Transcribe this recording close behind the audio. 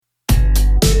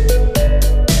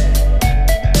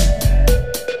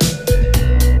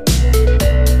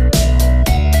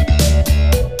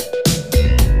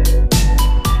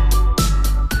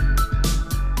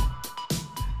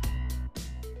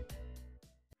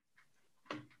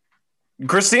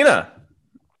Christina,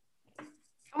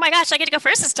 Oh my gosh, I get to go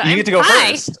first this time. you get to go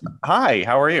Hi. first. Hi,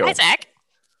 how are you? Hi, Zach.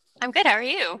 I'm good. How are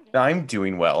you? I'm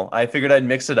doing well. I figured I'd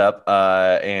mix it up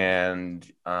and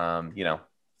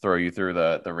throw you through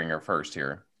the ringer first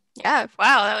here. Yeah.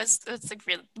 Wow. That's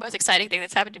the most exciting thing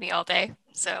that's happened to me all day.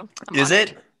 So I'm Is honored.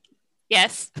 it?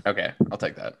 Yes. Okay, I'll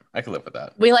take that. I can live with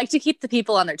that. We like to keep the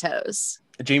people on their toes.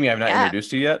 Jamie, I've not Yeah.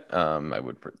 introduced you yet. I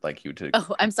would like you to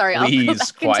Oh, I'm sorry. I'll go please back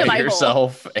into quiet my hole.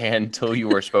 yourself until you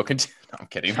are spoken to. No, I'm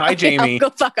kidding. Hi, Okay, Jamie. I'll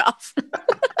go fuck off.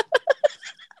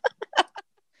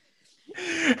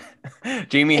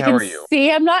 Jamie, I how can are you?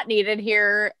 See, I'm not needed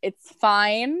here. It's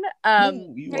fine.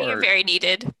 Ooh, you No, you're are. very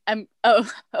needed. I'm. Oh,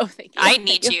 thank you. I Thank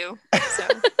need you. So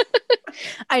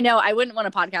I know. I wouldn't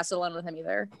want to podcast alone with him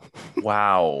either.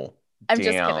 Wow. I'm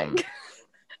Damn. just kidding.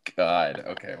 God.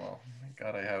 Okay. Well, thank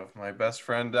God I have my best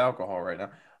friend alcohol right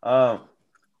now.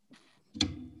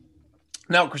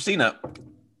 Now, Christina,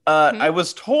 I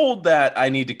was told that I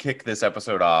need to kick this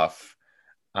episode off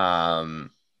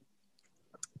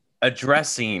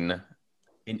addressing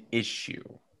an issue.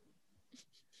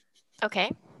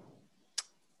 okay.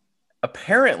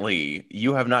 Apparently,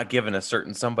 you have not given a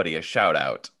certain somebody a shout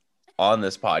out on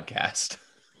this podcast.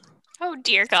 Oh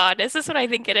dear God, is this what I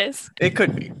think it is? It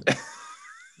could be.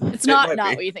 It's It not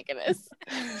might be. what you think it is.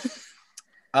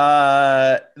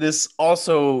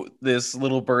 This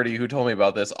little birdie who told me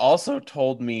about this also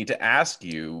told me to ask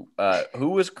you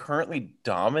who is currently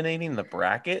dominating the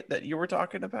bracket that you were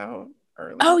talking about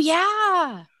earlier. Oh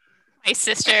yeah. My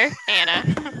sister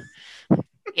Anna.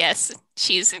 Yes,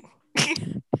 she's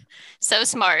so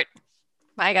smart.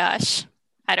 My gosh,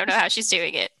 I don't know how she's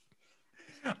doing it.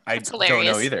 I That's don't know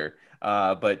hilarious. either.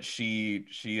 But she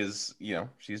is,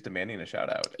 she's demanding a shout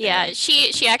out. Yeah, And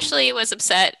she actually was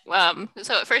upset.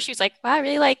 So at first she was like, "Wow, I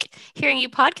really like hearing you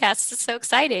podcasts. It's so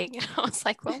exciting." And I was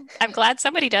like, "Well, I'm glad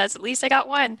somebody does. At least I got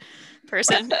one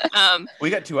person."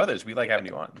 we got two others. We like having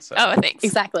you on. So Oh, thanks.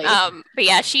 Exactly. But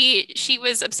yeah, she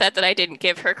was upset that I didn't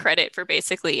give her credit for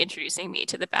basically introducing me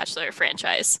to the Bachelor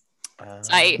franchise.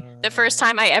 So the first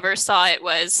time I ever saw it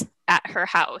was at her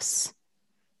house.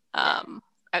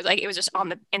 I was like, it was just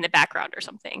in the background or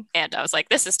something, and I was like,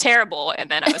 "This is terrible," and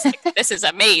then I was like, "This is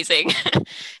amazing,"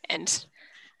 and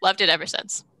loved it ever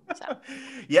since. So.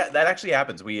 Yeah, that actually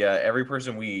happens. We every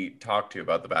person we talk to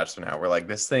about The Bachelor now, we're like,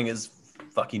 this thing is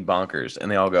fucking bonkers,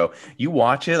 and they all go, "You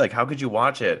watch it? Like, how could you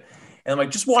watch it?" And I'm like,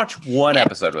 just watch one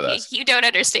episode with us. You don't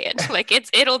understand. Like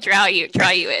it'll draw you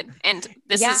in. And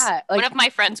this is one of my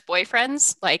friend's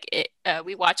boyfriends. Like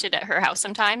we watch it at her house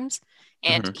sometimes,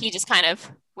 and he just kind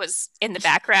of was in the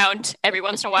background every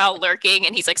once in a while lurking,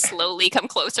 and he's like slowly come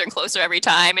closer and closer every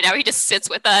time, and now he just sits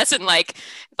with us and like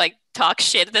talks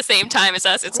shit at the same time as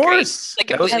us. It's great.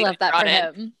 Like, I love that for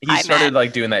him. He started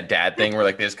like doing that dad thing where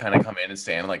like they just kind of come in and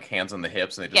stand like hands on the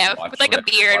hips and they just watch with like a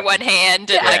beer in one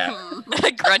hand and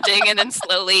like grunting, and then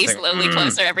slowly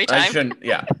closer every time. I shouldn't.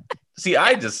 Yeah. See,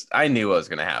 I knew what was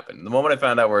going to happen. The moment I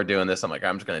found out we were doing this, I'm like,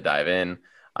 I'm just going to dive in.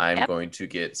 I'm going to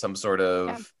get some sort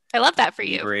of. I love that for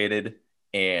you. Created.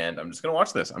 And I'm just going to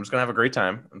watch this. I'm just going to have a great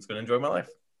time. I'm just going to enjoy my life.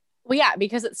 Well, yeah,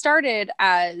 because it started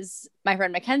as my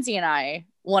friend Mackenzie and I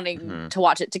wanting to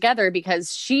watch it together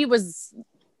because she was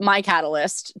my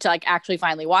catalyst to like actually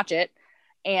finally watch it.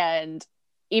 And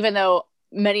even though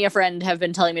many a friend have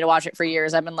been telling me to watch it for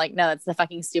years, I've been like, no, that's the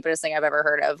fucking stupidest thing I've ever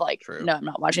heard of. Like, no, I'm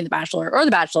not watching The Bachelor or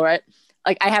The Bachelorette.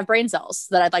 Like, I have brain cells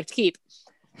that I'd like to keep.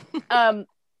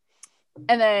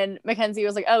 And then Mackenzie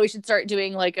was like, oh, we should start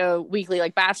doing like a weekly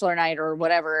like Bachelor night or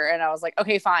whatever. And I was like,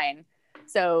 okay, fine.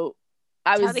 So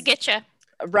That's how they get you.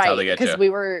 Right. Because we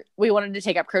wanted to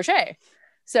take up crochet.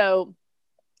 So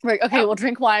we're like, okay, we'll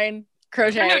drink wine,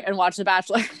 crochet, and watch The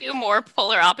Bachelor. Two more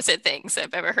polar opposite things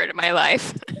I've ever heard in my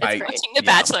life. Watching The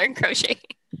Bachelor and crochet.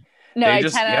 No, I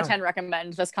 10 out of 10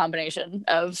 recommend this combination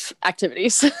of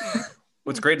activities.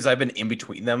 What's great is I've been in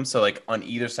between them. So like on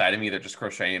either side of me, they're just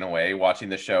crocheting away, watching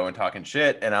the show and talking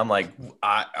shit. And I'm like,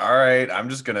 all right, I'm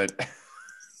just going to,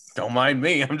 don't mind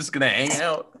me. I'm just going to hang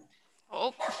out.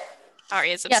 Oh,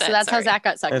 Ari is upset. Yeah, so that's how Zach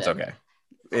got sucked It's okay.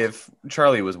 If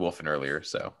Charlie was wolfing earlier,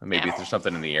 so maybe there's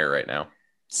something in the air right now.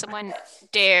 Someone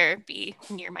dare be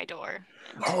near my door.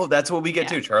 Oh, that's what we get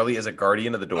too. Charlie is a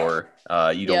guardian of the door.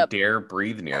 You don't dare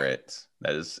breathe near it.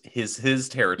 That is his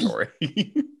territory.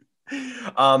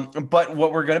 But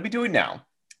what we're going to be doing now,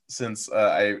 since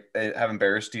I have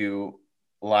embarrassed you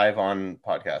live on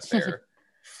podcast air,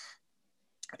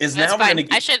 is That's now fine. we're going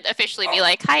to. I should officially be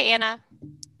like, "Hi, Anna.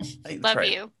 Love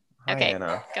you." Hi, okay,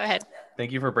 Anna. Go ahead.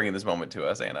 Thank you for bringing this moment to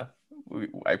us, Anna.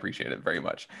 I appreciate it very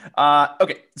much.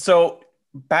 Okay, so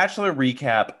Bachelor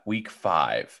recap week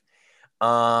 5.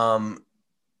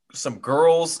 some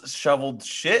girls shoveled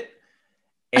shit,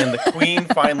 and the queen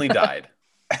finally died.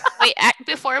 Wait,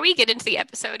 before we get into the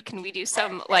episode, can we do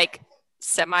some like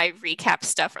semi recap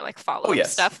stuff or like follow-up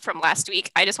stuff from last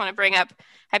week? I just want to bring up,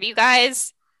 have you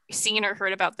guys seen or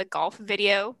heard about the golf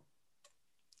video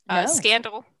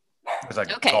scandal? There's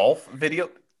like a golf video?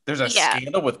 There's a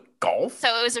scandal with golf?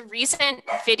 So it was a recent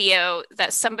video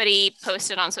that somebody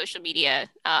posted on social media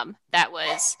that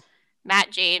was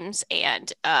Matt James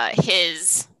and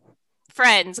his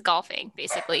friends golfing,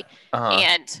 basically.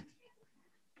 And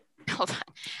hold on.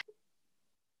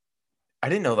 I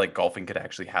didn't know like golfing could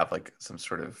actually have like some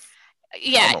sort of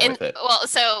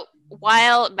so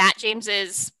while Matt James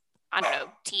is, I don't know,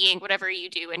 teeing, whatever you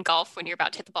do in golf when you're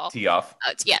about to hit the ball. Tee off.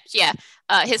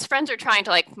 His friends are trying to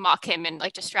like mock him and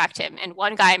like distract him. And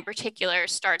one guy in particular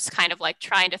starts kind of like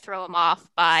trying to throw him off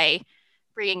by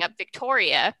bringing up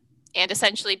Victoria and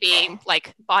essentially being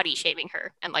like body shaming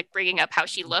her and like bringing up how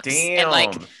she looks. Damn. And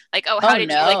like, oh, how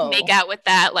did you like make out with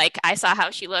that? Like, I saw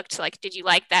how she looked. Like, did you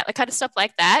like that? Like kind of stuff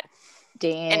like that.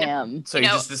 Damn. And, so you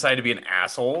just decided to be an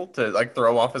asshole to like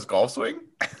throw off his golf swing?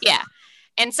 Yeah.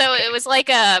 And so it was like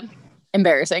a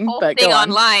embarrassing whole but thing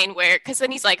online where, because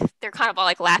then he's like, they're kind of all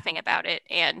like laughing about it.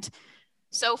 And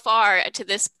so far to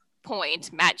this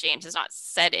point, Matt James has not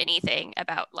said anything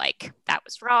about like that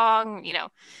was wrong. You know,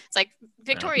 it's like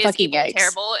Victoria's evil and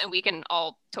terrible, and we can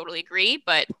all totally agree.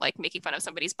 But like making fun of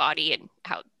somebody's body and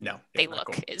how they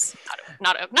look is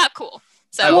not cool.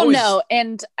 So no,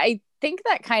 and I think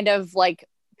that kind of like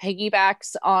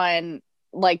piggybacks on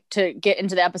like to get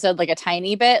into the episode like a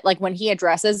tiny bit, like when he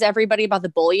addresses everybody about the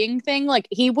bullying thing, like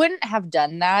he wouldn't have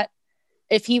done that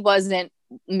if he wasn't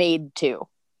made to.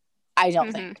 I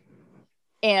don't think.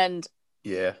 And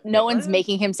no one's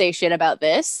making him say shit about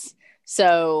this,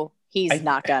 so he's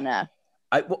not gonna.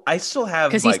 I still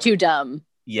have, because he's too dumb.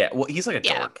 Yeah, well, he's like a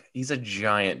dork. He's a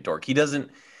giant dork. He doesn't.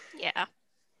 Yeah.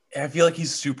 I feel like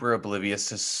he's super oblivious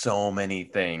to so many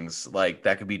things like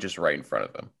that could be just right in front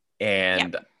of him.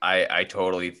 And I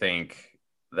totally think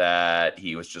that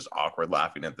he was just awkward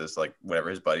laughing at this, like whatever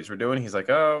his buddies were doing. He's like,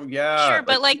 oh yeah. Sure,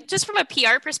 but like just from a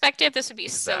PR perspective, this would be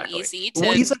so easy to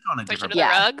he's like on a push under the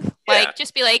rug. Like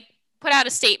just be like, put out a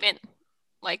statement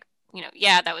like, you know,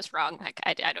 that was wrong. Like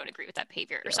I don't agree with that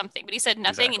behavior or something. But he said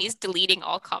nothing, and he's deleting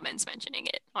all comments mentioning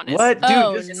it on his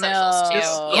socials too.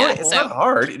 It's not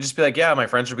hard. Just be like, my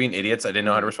friends are being idiots. I didn't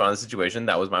know how to respond to the situation.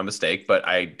 That was my mistake, but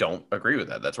I don't agree with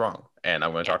that. That's wrong, and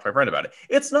I'm going to talk to my friend about it.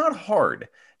 It's not hard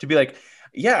to be like,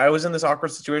 I was in this awkward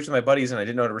situation with my buddies, and I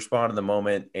didn't know how to respond in the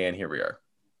moment, and here we are.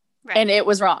 Right. And it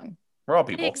was wrong. We're all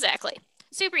people. Exactly.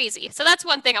 Super easy. So that's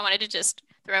one thing I wanted to just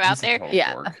throw out there.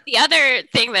 Yeah. The other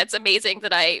thing that's amazing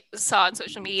that I saw on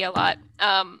social media a lot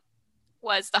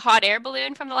was the hot air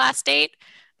balloon from the last date.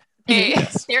 There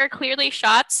are clearly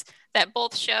shots that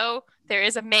both show there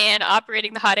is a man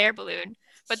operating the hot air balloon,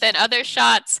 but then other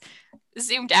shots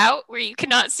zoomed out where you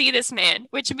cannot see this man,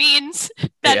 which means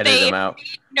that they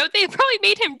probably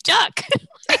made him duck.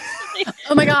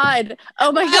 Oh my god!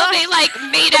 They like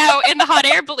made out in the hot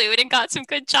air balloon and got some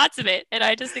good shots of it, and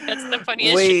I just think that's the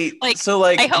funniest.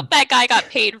 I hope that guy got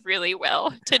paid really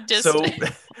well to just. So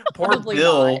poor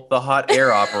Bill, the hot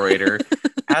air operator,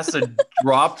 has to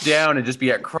drop down and just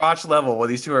be at crotch level while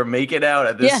these two are making out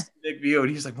at this big view,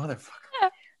 and he's like, "Motherfucker."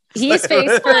 He's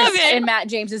face first in Matt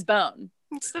James's bone.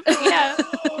 It's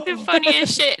the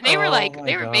funniest shit. They were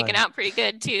making out pretty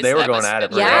good too. They were going at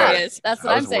it. That's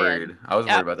what I'm saying. I was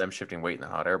worried about them shifting weight in the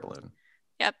hot air balloon.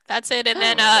 Yep, that's it. And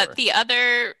then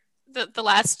the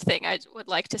last thing I would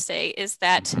like to say is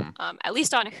that at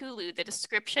least on Hulu, the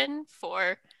description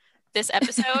for this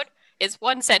episode is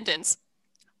one sentence: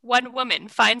 one woman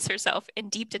finds herself in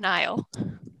deep denial.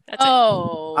 That's it.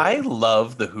 I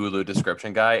love the Hulu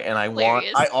description guy, and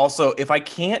I also, if I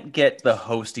can't get the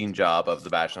hosting job of The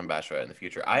Bachelor and Bachelorette in the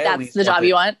future, that's the job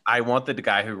you want. I want the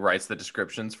guy who writes the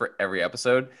descriptions for every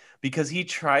episode, because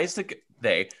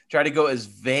they try to go as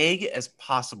vague as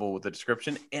possible with the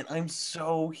description, and I'm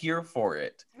so here for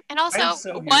it. And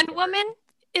also, one woman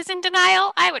is in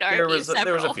denial. I would argue there was a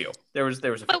few. There was a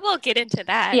few. But we'll get into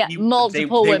that. Yeah,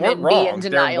 multiple women be in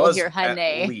denial here,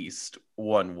 honey. At least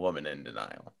one woman in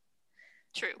denial.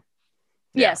 True.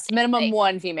 Yes, minimum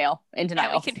one female in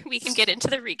denial. We can get into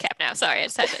the recap now. Sorry, I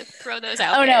just had to throw those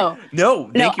out. No.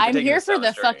 I'm here for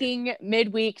the fucking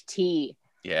midweek tea.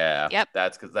 Yeah. Yep.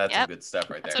 That's some good stuff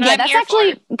right there. That's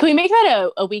actually. Can we make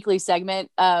that a weekly segment?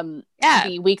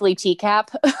 The weekly tea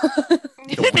cap.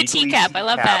 The tea cap. I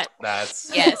love that. That's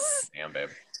Damn, babe.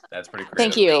 That's pretty creative.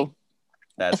 Thank you.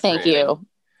 Thank you.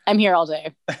 I'm here all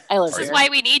day. I live here. This is why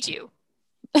we need you.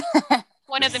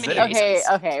 One of the many reasons.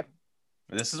 Okay.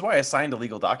 This is why I signed a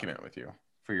legal document with you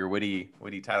for your witty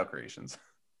title creations.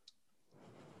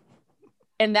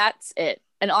 And that's it.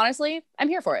 And honestly, I'm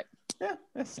here for it. Yeah,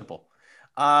 that's simple.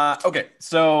 Okay,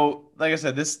 so like I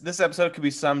said, this episode could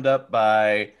be summed up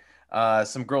by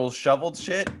some girls shoveled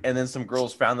shit, and then some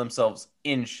girls found themselves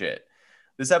in shit.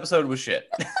 This episode was shit.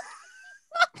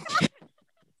 Get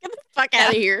the fuck out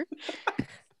of here.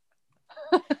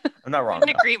 I'm not wrong. I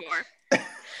couldn't agree more.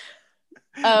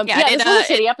 This was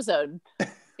a shitty episode.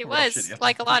 It was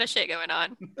like a lot of shit going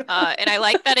on. And I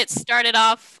like that it started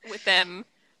off with them,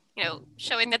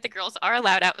 showing that the girls are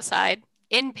allowed outside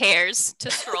in pairs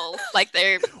to stroll like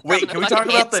they're Wait, can we talk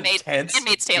about the tense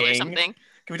Handmaid's Tale or something?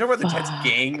 Can we talk about the tense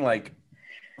gang like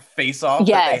face off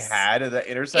that they had at the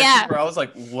intersection where I was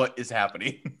like, what is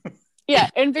happening? Yeah,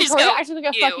 and Victoria acting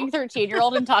like a fucking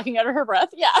 13-year-old and talking under her breath.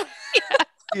 Yeah.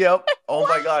 Yep. Oh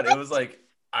my god. It was like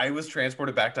I was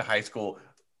transported back to high school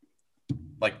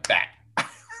like that.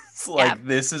 It's like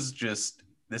this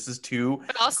is two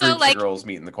but also groups like of girls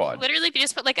meet in the quad. Literally, if you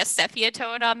just put like a sepia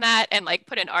tone on that and like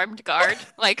put an armed guard,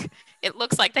 like it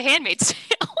looks like the Handmaid's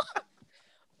Tale.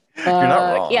 You're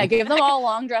not wrong. Yeah, give them all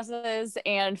long dresses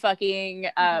and fucking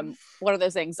what are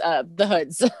those things? The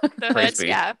hoods. The hoods,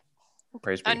 yeah.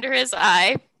 Praise be. Under his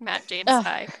eye, Matt James'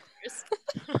 eye.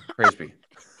 Praise be.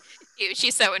 Ew,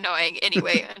 she's so annoying.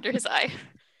 Anyway, under his eye.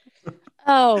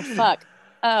 Oh fuck.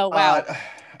 Oh wow.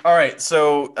 All right,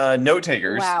 so note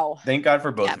takers. Wow. Thank God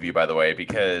for both of you, by the way,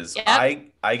 because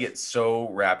I get so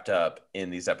wrapped up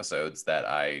in these episodes that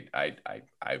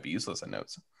I'd be useless at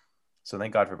notes. So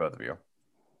thank God for both of you.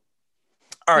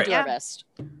 All right. We do our best.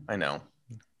 I know.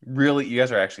 Really, you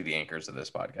guys are actually the anchors of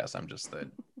this podcast. I'm just the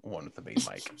one with the main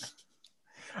mic.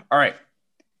 All right.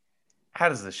 How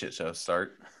does this shit show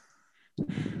start?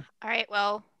 All right.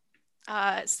 Well,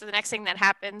 so the next thing that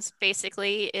happens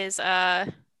basically is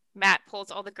Matt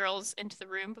pulls all the girls into the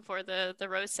room before the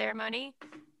rose ceremony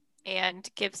and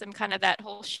gives them kind of that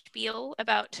whole spiel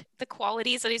about the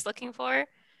qualities that he's looking for.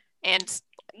 And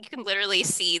you can literally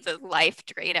see the life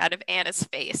drain out of Anna's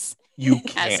face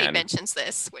as he mentions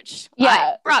this, which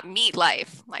brought me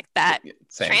life like that.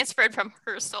 Same. Transferred from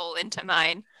her soul into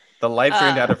mine. The life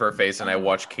drained out of her face, and I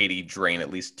watched Katie drain at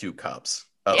least 2 cups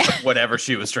of whatever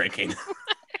she was drinking.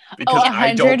 Because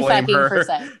I don't blame her.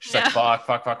 She's like,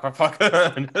 fuck.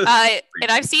 And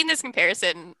I've seen this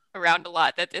comparison around a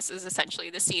lot, that this is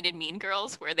essentially the scene in Mean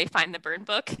Girls where they find the burn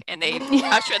book and they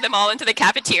usher them all into the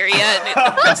cafeteria, and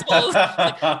the principal's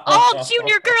like, all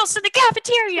junior girls to the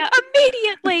cafeteria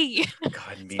immediately.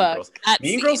 God, Mean Girls.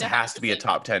 Mean Girls has to be a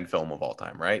top 10 film of all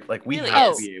time, right? Like we really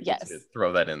have to be able to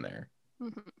throw that in there.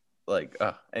 Mm-hmm. Like,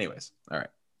 anyways, all right.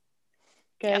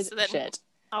 Good so then shit.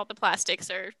 All the plastics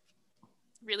are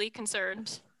really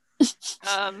concerned.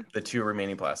 The 2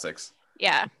 remaining plastics.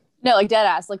 Yeah. No, like dead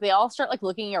ass. Like they all start like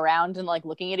looking around and like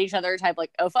looking at each other, type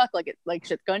like, oh fuck, like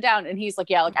shit's going down. And he's like,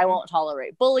 yeah, like I won't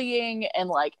tolerate bullying and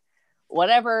like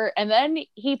whatever. And then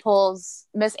he pulls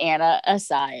Miss Anna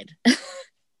aside.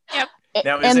 Yep.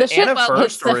 Now is it Anna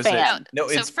first or is it? No,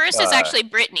 so first is actually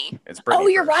Brittany. It's Brittany. Oh,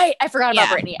 you're right. I forgot about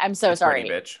Brittany. I'm so sorry.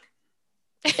 Brittany, bitch.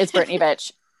 It's Brittany,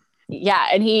 bitch. Yeah,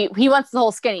 and he wants the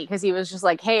whole skinny because he was just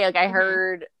like, hey, like I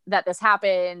heard that this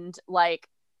happened. Like,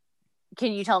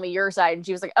 can you tell me your side? And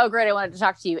she was like, oh great, I wanted to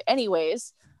talk to you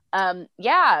anyways.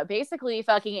 Basically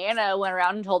fucking Anna went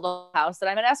around and told the house that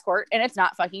I'm an escort, and it's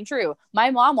not fucking true. My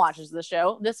mom watches the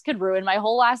show. This could ruin my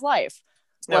whole ass life.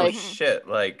 No shit.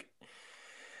 Like,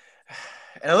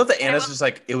 and I love that Anna's just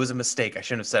like, it was a mistake, I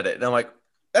shouldn't have said it. And I'm like,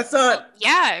 that's not.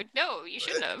 Yeah, no, you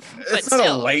shouldn't have. It's not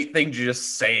a light thing to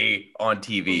just say on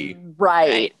TV.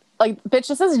 Right. Like, bitch,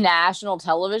 this is national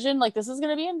television. Like, this is going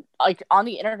to be on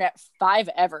the internet 5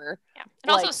 ever. Yeah.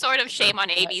 And also sort of shame on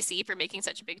ABC for making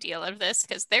such a big deal out of this,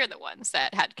 because they're the ones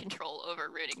that had control over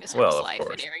ruining this girl's life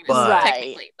and airing this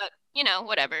technically. But,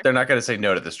 whatever. They're not going to say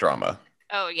no to this drama.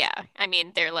 Oh, yeah. I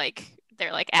mean, they're like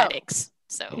addicts.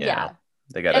 So, yeah.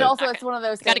 They got and also, it's one of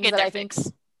those things that I think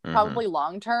probably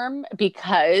long term,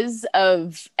 because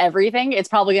of everything, it's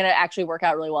probably going to actually work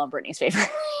out really well in Brittany's favor.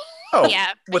 Oh,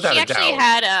 yeah. Without she a actually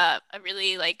doubt. had a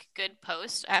really good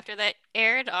post after that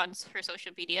aired on her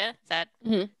social media that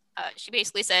she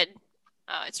basically said,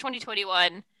 it's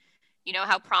 2021. You know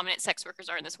how prominent sex workers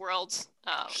are in this world.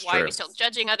 Why are we still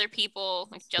judging other people?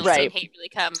 Like, jealousy and hate really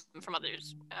come from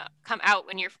others. Come out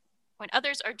when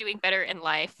others are doing better in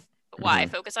life. But why?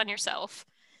 Focus on yourself.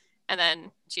 And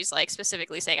then she's like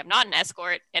specifically saying, I'm not an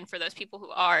escort. And for those people who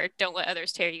are, don't let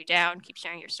others tear you down. Keep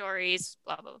sharing your stories,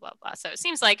 blah, blah, blah, blah. So it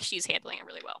seems like she's handling it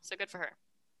really well. So good for her.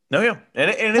 No, yeah. And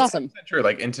it's awesome. True.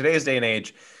 Like in today's day and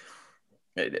age,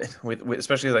 with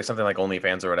especially like something like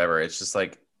OnlyFans or whatever, it's just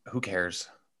like, who cares?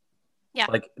 Yeah.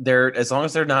 Like they're, as long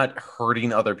as they're not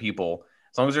hurting other people,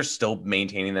 as long as they're still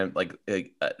maintaining them like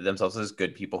themselves as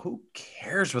good people, who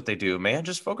cares what they do, man?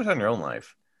 Just focus on your own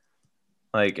life.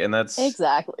 Like, and that's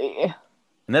exactly.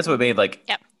 And that's what made like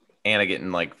Yep. Anna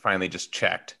getting like finally just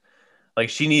checked. Like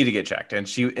she needed to get checked. And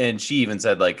she even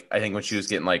said, like, I think when she was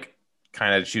getting like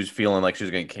kind of, she was feeling like she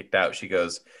was getting kicked out, she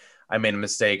goes, I made a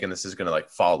mistake and this is gonna like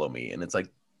follow me. And it's like,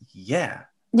 yeah.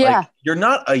 Like, you're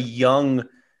not a young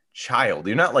child.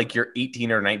 You're not like you're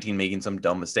 18 or 19 making some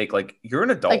dumb mistake. Like, you're an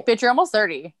adult. Like, bitch, you're almost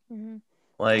 30. Mm-hmm.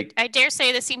 Like, I dare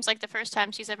say this seems like the first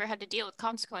time she's ever had to deal with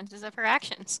consequences of her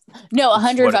actions. No,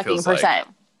 100%. Like.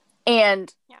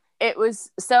 And it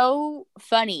was so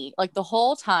funny, like the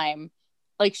whole time,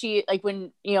 like she, like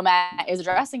when, you know, Matt is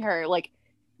addressing her, like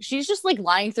she's just like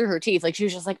lying through her teeth. Like she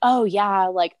was just like, oh yeah,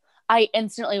 like I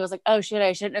instantly was like, oh shit,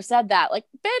 I shouldn't have said that. Like,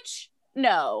 bitch,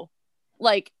 no,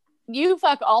 like you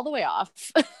fuck all the way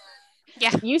off.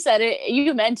 Yeah, you said it,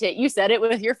 you meant it, you said it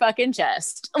with your fucking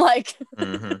chest. Like,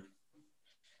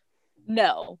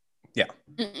 no, yeah,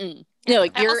 no,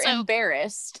 like you're also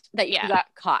embarrassed that you got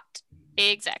caught.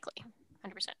 Exactly,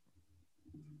 100%.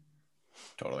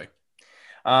 Totally.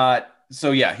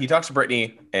 So yeah, he talks to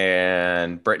Brittany,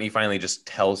 and Brittany finally just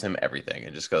tells him everything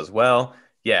and just goes, well,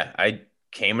 yeah, I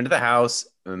came into the house,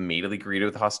 immediately greeted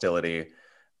with hostility,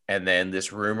 and then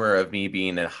this rumor of me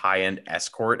being a high-end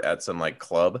escort at some like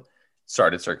club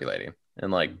started circulating,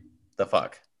 and like, the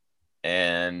fuck.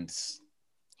 And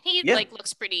he like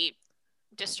looks pretty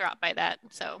distraught by that.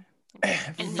 So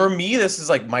for me, this is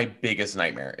like my biggest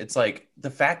nightmare. It's like the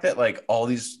fact that like all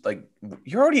these, like,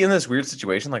 you're already in this weird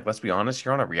situation. Like, let's be honest,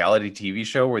 you're on a reality TV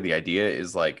show where the idea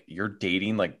is like you're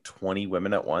dating like 20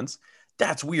 women at once.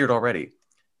 That's weird already.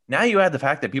 Now you add the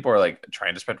fact that people are like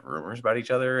trying to spread rumors about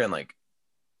each other and like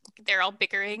they're all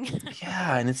bickering.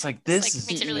 Yeah, and it's like this is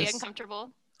makes it really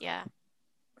uncomfortable. Yeah.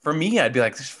 For me, I'd be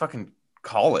like, just fucking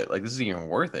call it. Like, this isn't even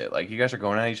worth it. Like, you guys are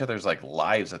going at each other's like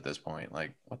lives at this point.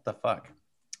 Like, what the fuck?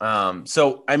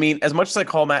 So I mean, as much as I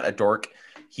call Matt a dork,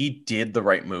 he did the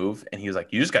right move, and he was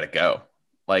like, you just got to go.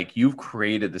 Like, you've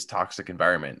created this toxic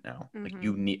environment now. Like,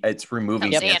 you need, it's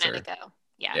removing cancer. Anna to go.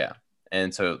 Yeah. Yeah.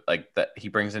 And so like that, he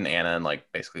brings in Anna and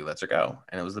like basically lets her go,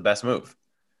 and it was the best move.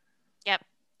 Yep.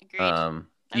 Agreed.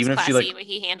 Even if she like,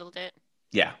 he handled it.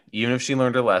 Yeah. Even if she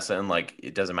learned her lesson, like,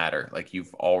 it doesn't matter. Like,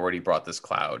 you've already brought this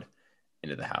cloud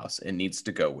into the house. It needs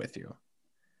to go with you.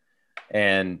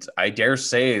 And I dare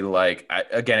say, like,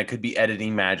 again, it could be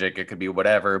editing magic, it could be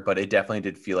whatever, but it definitely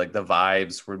did feel like the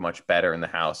vibes were much better in the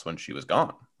house when she was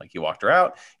gone. Like, he walked her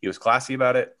out, he was classy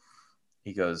about it.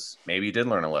 He goes, maybe you did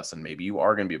learn a lesson. Maybe you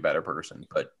are going to be a better person,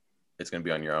 but it's going to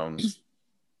be on your own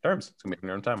terms. It's going to be on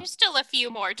your own time. There's still a few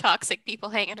more toxic people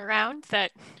hanging around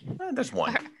that there's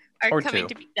one are coming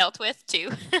to be dealt with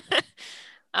too.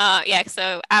 Yeah.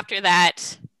 So after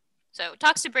that, so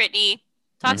talks to Brittany,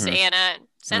 talks to Anna,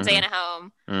 sends Anna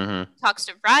home, talks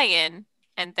to Ryan,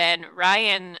 and then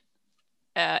Ryan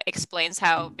explains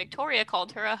how Victoria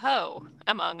called her a hoe,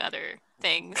 among other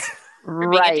things, for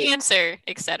being a dancer,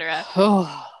 etc.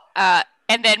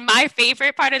 And then my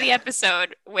favorite part of the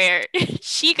episode where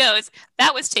she goes,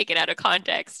 that was taken out of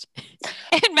context.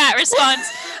 And Matt responds,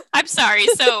 I'm sorry,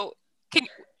 so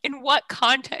in what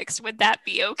context would that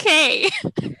be okay?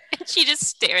 And she just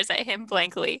stares at him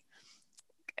blankly.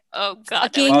 Oh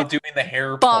God! While doing the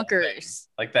hair bonkers,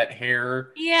 like that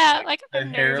hair. Yeah, like the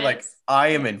hair. Like, I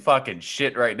am in fucking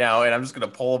shit right now, and I'm just gonna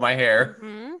pull my hair.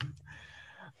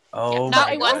 Oh,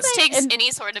 not once takes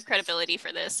any sort of credibility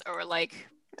for this, or like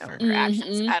for her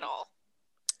actions at all.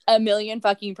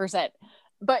 1,000,000%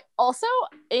 But also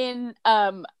in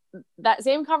that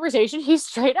same conversation, he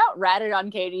straight out ratted on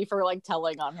Katie for like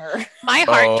telling on her. My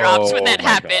heart dropped when that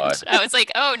happened. God. I was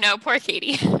like, oh no, poor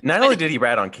Katie. Not only did he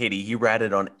rat on Katie, he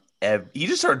ratted on he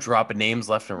just started dropping names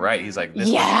left and right. He's like, this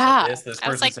person said this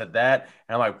person said that.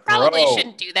 And I'm like, bro. Probably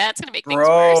shouldn't do that. It's going to make things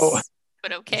worse.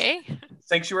 But okay.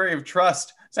 Sanctuary of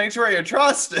trust. Sanctuary of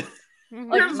trust. Like,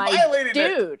 you're my violating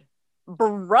dude. It.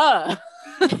 Bruh.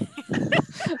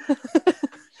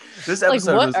 This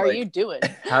episode what was are like, you doing?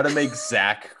 How to make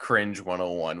Zach cringe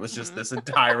 101 was just this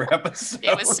entire episode.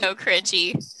 It was so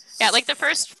cringy. Yeah, like the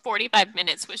first 45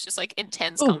 minutes was just like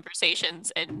intense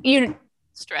conversations and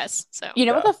stress. So you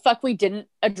know what the fuck we didn't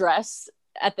address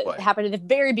happened at the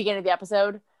very beginning of the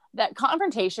episode? That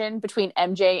confrontation between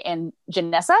MJ and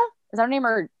Janessa? Is that her name,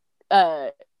 or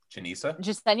Janessa?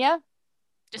 Jasenia?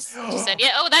 Jasenia.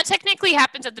 Oh, that technically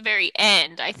happens at the very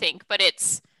end, I think, but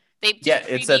it's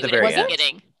it's at the very end.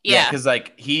 Beginning. Yeah, because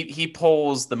like he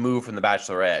pulls the move from The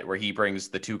Bachelorette where he brings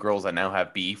the two girls that now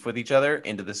have beef with each other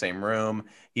into the same room.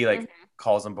 He like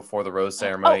calls them before the rose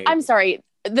ceremony. Oh, I'm sorry.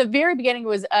 the very beginning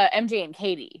was MJ and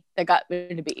Katie that got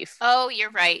into beef. Oh,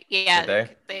 you're right. Yeah,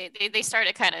 Did they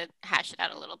started kind of hash it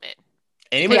out a little bit.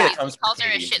 Anybody Yeah. that comes Calls for her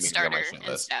a Katie shit needs to be on my starter shit and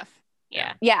list. stuff.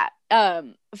 Yeah. Yeah.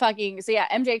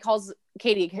 MJ calls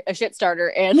Katie a shit starter,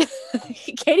 and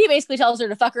Katie basically tells her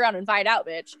to fuck around and find out,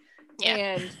 bitch. Yeah.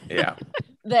 And Yeah.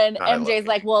 then God, I love MJ's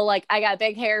like, Katie. well, like, I got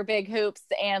big hair, big hoops,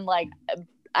 and like,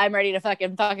 I'm ready to fuck a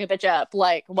bitch up,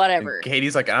 like, whatever. And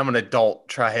Katie's like, I'm an adult.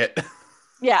 Try it.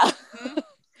 Yeah.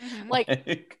 Mhm.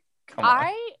 Like, Come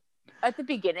on. at the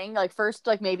beginning, like, first,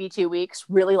 like, maybe 2 weeks,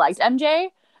 really liked MJ.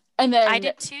 And then I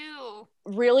did too.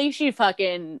 really, she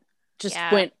fucking just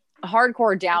Yeah. went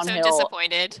hardcore I'm downhill. so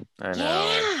disappointed. I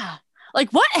know. Yeah. Like,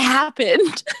 what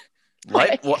happened?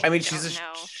 Like, well, I mean, don't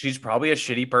know. she's probably a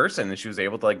shitty person, and she was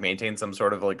able to like maintain some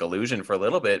sort of like illusion for a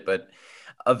little bit, but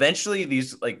eventually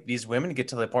these women get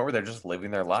to the point where they're just living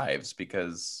their lives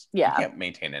because Yeah. you can't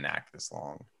maintain an act this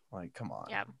long. Like, come on.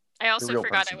 Yeah. I also real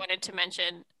forgot person. I wanted to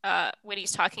mention when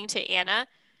he's talking to Anna,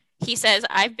 he says,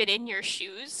 I've been in your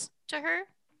shoes to her.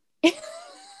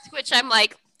 Which I'm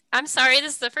like, I'm sorry,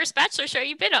 this is the first Bachelor show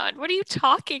you've been on. What are you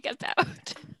talking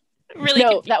about? Really No,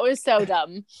 confused. that was so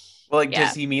dumb. Well, like, Yeah.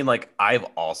 does he mean like I've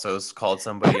also called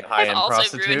somebody a I've high-end also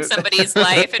prostitute? ruined somebody's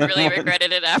life and really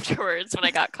regretted it afterwards when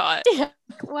I got caught.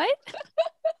 What?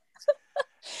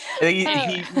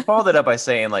 And he followed it up by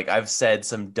saying like I've said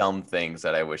some dumb things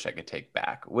that I wish I could take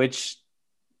back, which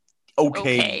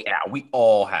okay. Yeah, we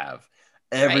all have.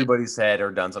 Everybody said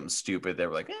or done something stupid. They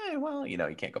were like, well, you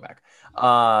can't go back.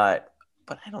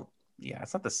 But I don't. Yeah,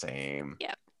 it's not the same.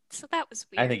 Yeah. So that was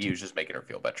weird. I think he was just making her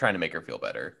feel better, trying to make her feel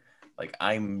better. Like,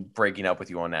 I'm breaking up with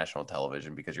you on national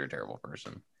television because you're a terrible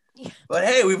person. Yeah. But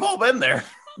hey, we've all been there.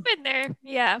 Been there.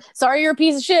 Yeah. Sorry, you're a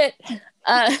piece of shit.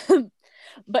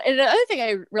 But another thing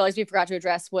I realized we forgot to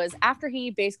address was after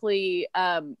he basically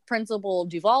Principal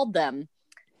Duval'd them,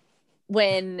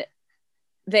 when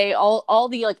they all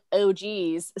the like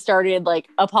OGs started like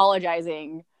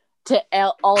apologizing to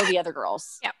all of the other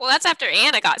girls. Yeah, well, that's after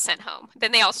Anna got sent home.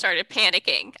 Then they all started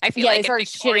panicking. I feel Yeah, like they if started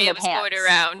Victoria shitting was their going pants.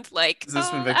 around like, Is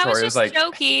this when I was Victoria's just like,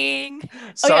 joking.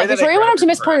 Sorry yeah, that I Victoria went grabbed on to your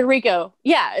Miss crown. Puerto Rico.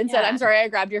 Yeah, and said, Yeah. I'm sorry I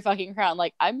grabbed your fucking crown.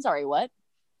 Like, I'm sorry, what?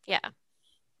 Yeah.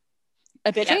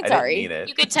 A bitch Yeah. ain't I sorry. didn't mean it.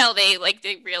 You could tell they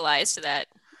realized that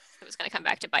it was going to come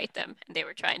back to bite them, and they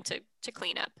were trying to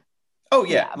clean up. Oh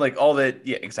yeah, Yeah. like all that.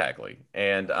 Yeah, exactly.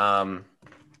 And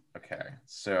okay,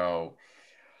 so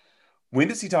when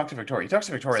does he talk to Victoria? He talks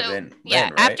to Victoria So, then, yeah,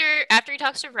 right? after he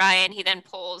talks to Ryan, he then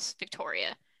pulls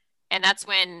Victoria, and that's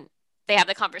when they have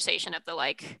the conversation of the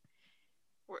like,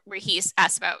 where he's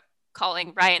asked about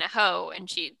calling Ryan a hoe, and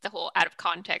the whole out of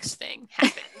context thing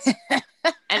happens,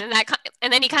 and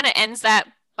then he kind of ends that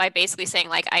by basically saying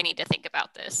like, I need to think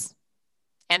about this,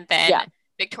 and then Yeah.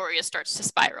 Victoria starts to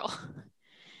spiral.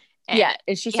 And Yeah,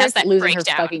 and she he has starts that losing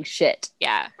breakdown. her fucking shit.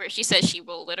 Yeah, where she says she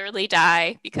will literally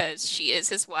die because she is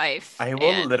his wife. I will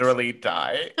and literally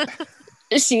die.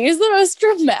 She is the most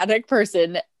dramatic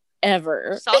person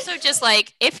ever. She's also just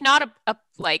like, if not a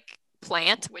like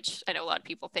plant, which I know a lot of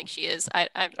people think she is.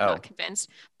 I'm not convinced,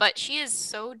 but she is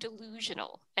so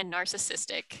delusional and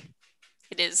narcissistic.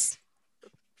 It is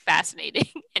fascinating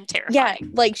and terrifying. Yeah,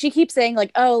 like she keeps saying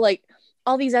like, oh, like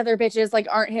all these other bitches like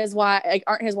aren't his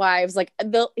wives. Like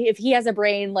if he has a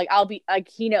brain, like I'll be like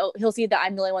he'll see that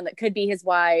I'm the only one that could be his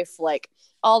wife. Like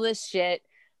all this shit,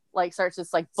 like starts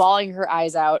just like bawling her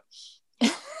eyes out.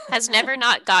 Has never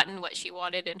not gotten what she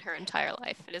wanted in her entire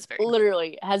life. It is very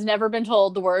Literally has never been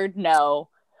told the word no,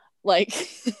 like,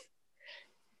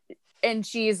 and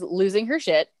she's losing her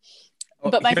shit.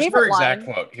 But my favorite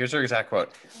Here's her exact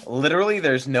quote. Literally,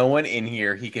 there's no one in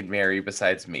here he could marry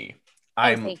besides me.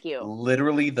 I'm thank you.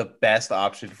 literally the best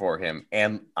option for him.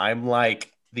 And I'm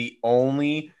like the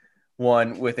only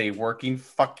one with a working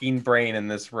fucking brain in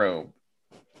this room.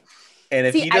 And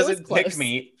if he doesn't pick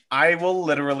me, I will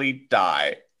literally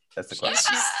die. That's the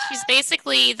question. She's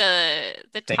basically the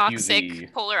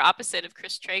toxic polar opposite of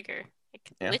Chris Traeger.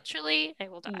 Like, literally, I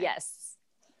will die. Yes.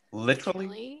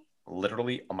 Literally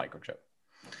a microchip.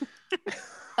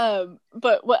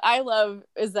 But what I love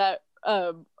is that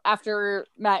after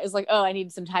Matt is like, oh, I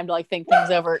need some time to like think things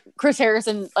over, Chris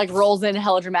Harrison like rolls in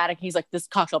hella dramatic. He's like, this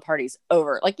cocktail party's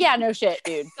over. Like, yeah, no shit,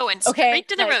 dude. Going straight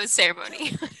to the rose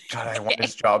ceremony. God, I want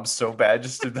his job so bad,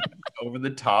 just to over the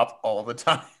top all the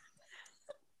time.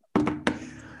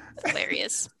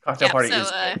 Hilarious. Cocktail party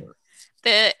is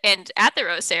over. And at the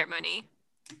rose ceremony,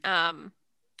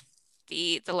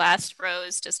 the last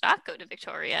rose does not go to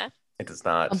Victoria. It does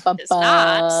not. It does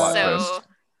not. So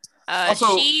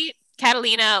Also,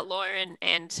 Catalina, Lauren,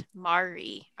 and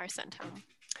Mari are sent home.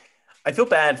 I feel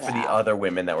bad for the Yeah. other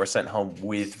women that were sent home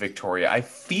with Victoria. I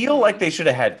feel like they should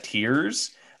have had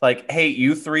tiers. Like, hey,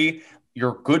 you three,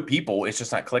 you're good people. It's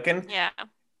just not clicking. Yeah.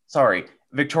 Sorry,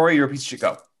 Victoria, you're a piece of shit.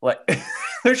 Go. Like,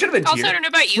 there should have been Also, I tiers. don't know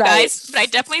about you Right. guys, but I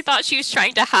definitely thought she was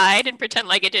trying to hide and pretend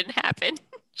like it didn't happen.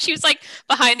 She was like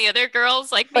behind the other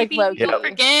girls, like Like maybe low-key. you'll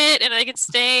forget and I can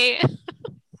stay. I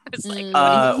was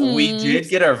like, We did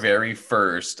get our very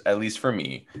first, at least for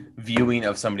me, viewing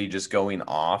of somebody just going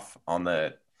off on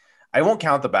the. I won't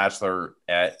count the Bachelor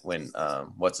at when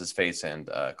what's his face and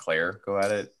Claire go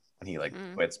at it when he like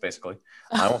quits basically.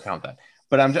 I won't count that.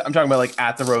 But I'm talking about like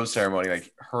at the rose ceremony,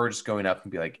 like her just going up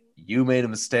and be like, "You made a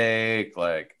mistake.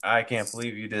 Like I can't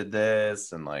believe you did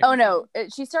this." And like, Oh no,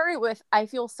 she started with, "I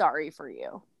feel sorry for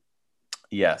you."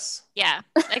 yes, yeah,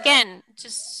 again,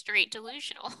 just straight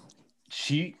delusional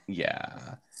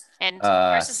yeah. and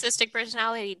narcissistic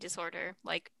personality disorder.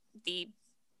 Like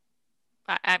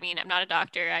I mean, I'm not a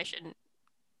doctor. I shouldn't,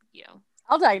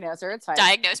 I'll diagnose her. It's fine.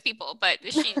 diagnose people, but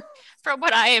she, from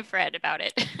what I have read about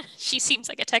it, she seems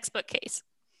like a textbook case.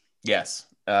 Yes.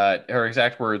 Her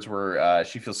exact words were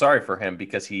she feels sorry for him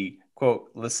because he, quote,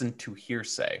 listened to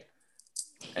hearsay.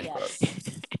 End quote.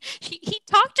 He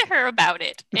talked to her about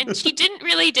it, and she didn't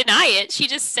really deny it. She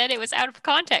just said it was out of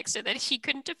context and that she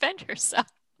couldn't defend herself.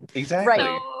 Exactly. Right.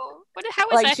 So, how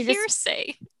is Like, that she just-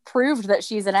 hearsay? Proved that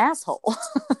she's an asshole.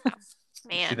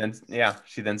 Man.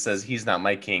 She then says he's not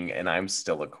my king and I'm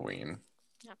still a queen.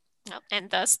 Yep. And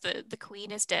thus the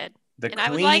queen is dead. The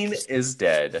And queen is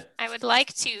dead. I would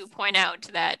like to point out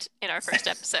that in our first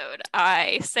episode,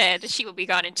 I said she will be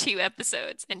gone in 2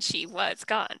 episodes, and she was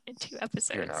gone in 2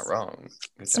 episodes. You're not wrong.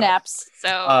 Good job. Snaps.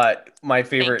 So my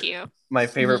favorite thank you. my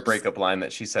favorite breakup line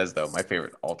that she says though, my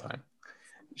favorite all time.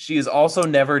 She is also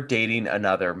never dating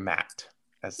another Matt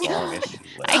as long as she lives.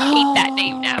 I hate that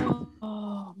name now.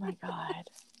 Oh my god.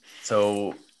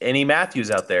 So any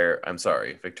Matthews out there, I'm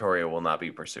sorry, Victoria will not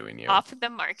be pursuing you. Off the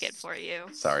market for you.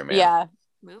 Sorry, man. Yeah,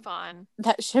 Move on.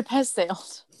 that ship has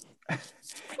sailed.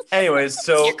 Anyways,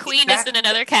 so Your queen is in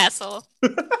another castle.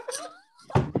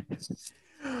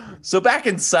 So back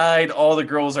inside, all the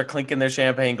girls are clinking their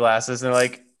champagne glasses and they're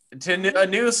like, a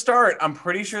new start. I'm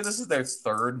pretty sure this is their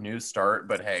 3rd new start,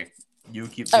 but hey, you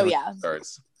keep doing new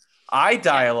starts. I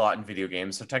die a lot in video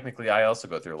games, so technically I also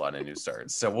go through a lot of new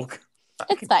starts. So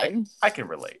It's fine. I can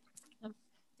relate.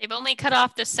 They've only cut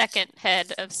off the 2nd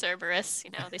head of Cerberus.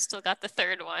 They still got the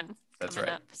 3rd one That's coming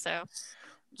right. up. So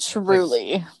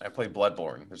Truly. I play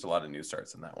Bloodborne. There's a lot of new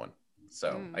starts in that one.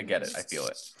 So I get it. I feel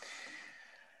it.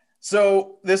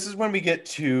 So this is when we get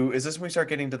to, is this when we start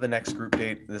getting to the next group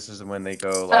date? This is when they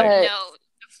go like, no.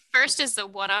 First is the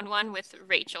one-on-one with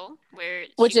Rachel,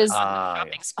 which is on the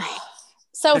shopping spree.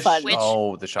 So fun. Which,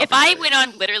 the shopping if I spree. went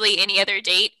on literally any other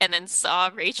date and then saw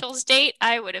Rachel's date,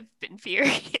 I would have been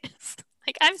furious.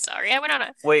 Like, I'm sorry, I went on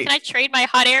Wait, can I trade my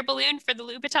hot air balloon for the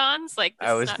Louboutins? Like,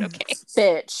 this is not okay.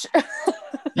 Bitch.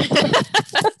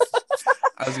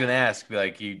 I was gonna ask,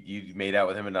 like, you made out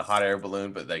with him in a hot air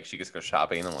balloon, but like she gets to go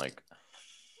shopping. I'm like,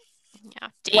 Yeah.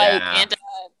 Yeah. And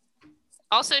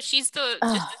also, she's just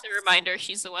as a reminder,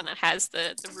 she's the one that has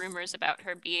the rumors about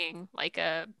her being like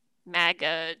a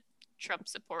MAGA Trump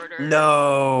supporter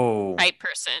no, type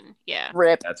person. Yeah.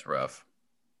 Rip. that's rough.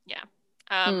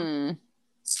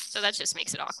 So that just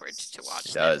makes it awkward to watch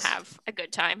It them does. have a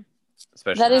good time.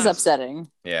 Especially That is because- upsetting.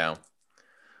 Yeah,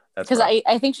 that's Because rough.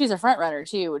 I think she's a front runner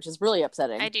too, which is really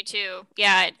upsetting. I do too.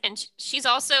 Yeah, and she's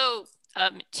also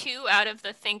 2 out of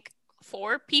the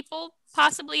 4 people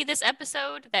possibly this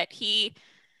episode that he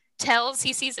tells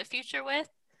he sees a future with,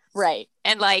 Right.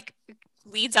 and like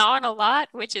leads on a lot,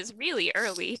 which is really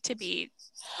early to be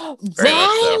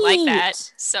Right. like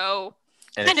that. So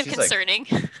And kind if of she's, like, concerning.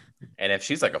 and if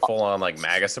she's like a full on like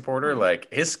MAGA supporter,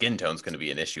 like his skin tone's going to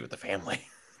be an issue with the family.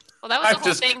 Well, that was I'm the whole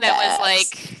just- thing that was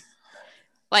Yes.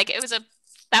 like it was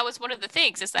that was one of the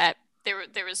things is that there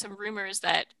was some rumors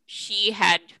that she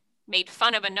had made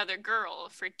fun of another girl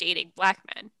for dating black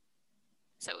men.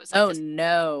 So it was like,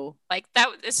 No. like that.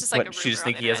 It's just like What, a she just rumor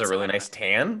think on he the has a internet, really so I nice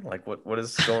tan? Like what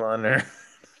is going on there?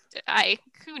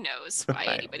 who knows I why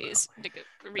don't anybody's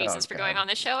reasons for God. going on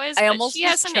the show is. I but almost she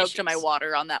has just some choked on my issues.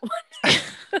 water on that one.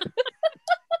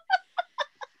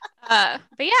 But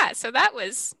yeah, so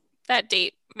that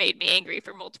date made me angry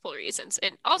for multiple reasons,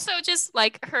 and also just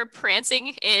like her prancing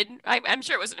in. I'm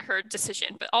sure it wasn't her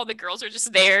decision, but all the girls are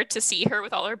just there to see her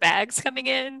with all her bags coming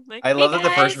in. Like, I love "Hey, that the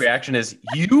first guys." reaction is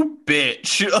 "you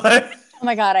bitch." Oh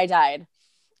my god, I died.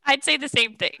 I'd say the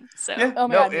same thing. So Yeah, Oh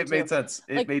my no, God, me it made too. sense.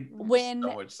 It Like, made when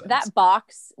so much sense. that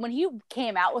box, when he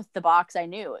came out with the box, I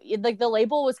knew. Like the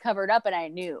label was covered up and I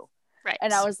knew. right,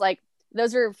 And I was like,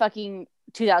 those are fucking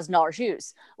 $2,000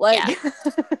 shoes. Like,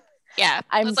 yeah.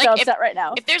 I'm It's so like, upset right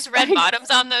now. If there's red bottoms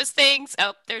on those things,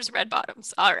 there's red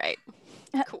bottoms. All right.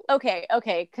 Cool.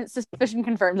 Okay. Suspicion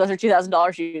confirmed. Those are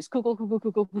 $2,000 shoes.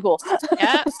 Cool.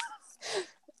 Yeah.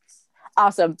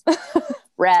 Awesome.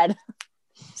 Rad.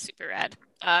 Super rad.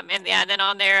 And then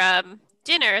on their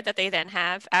dinner that they then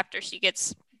have after she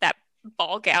gets that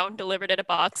ball gown delivered in a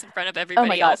box in front of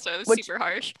everybody, also super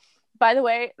harsh. By the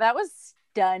way, that was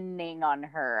stunning on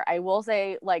her. I will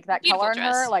say, like, that beautiful color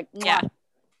on her, like,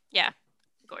 yeah,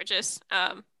 gorgeous.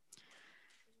 Then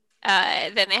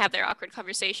they have their awkward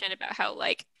conversation about how,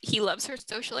 like, he loves her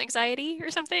social anxiety or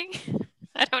something.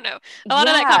 I don't know. A lot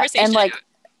of that conversation, and like,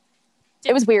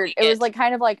 it was weird. It was like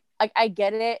kind of like I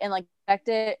get it and like respect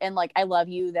it and like I love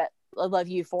you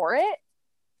for it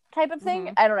type of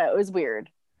thing. I don't know. It was weird.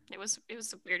 It was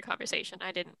a weird conversation.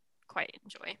 I didn't quite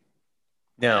enjoy.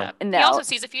 No. He also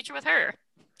sees a future with her.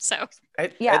 So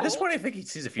at this point, I think he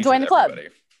sees a future Join with the club.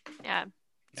 Everybody. Yeah.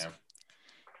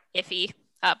 Iffy.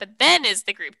 But then is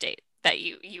the group date that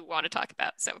you want to talk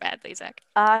about so badly, Zach.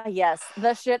 Yes,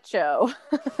 the shit show.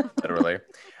 Literally.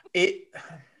 It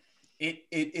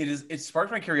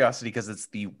sparked my curiosity because it's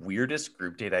the weirdest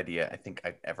group date idea I think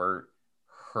I've ever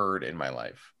heard in my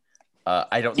life.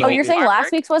 I don't know. Oh, you're saying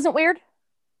last week's wasn't weird?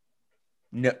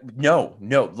 No.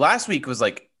 Last week was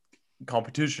like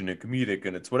competition and comedic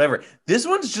and it's whatever. This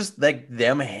one's just like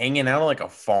them hanging out on like a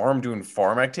farm doing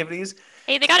farm activities.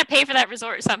 Hey, they got to pay for that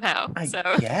resort somehow. I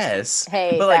guess.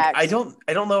 Hey, but like I don't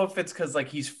know if it's because like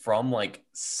he's from like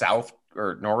South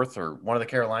or North or one of the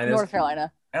Carolinas. North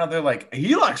Carolina. I know they're like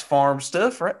he likes farm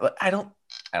stuff, right? Like, I don't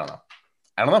know.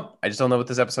 I just don't know what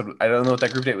this episode. I don't know what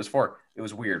that group date was for. It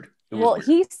was weird.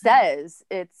 He says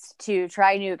it's to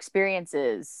try new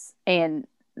experiences and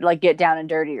like get down and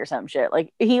dirty or some shit.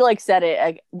 Like he like said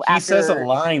it. He says a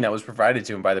line that was provided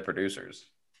to him by the producers.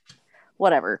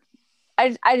 Whatever.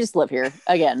 I just live here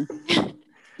again.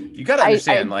 You got to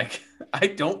understand, like, I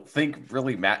don't think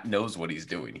really Matt knows what he's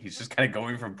doing. He's just kind of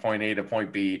going from point A to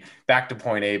point B, back to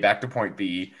point A, back to point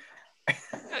B.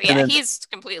 He's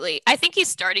completely. I think he's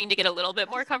starting to get a little bit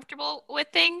more comfortable with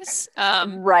things,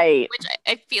 right? Which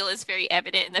I feel is very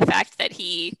evident in the fact that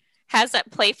he has that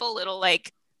playful little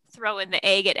like throw in the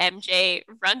egg at MJ,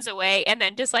 runs away, and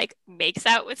then just like makes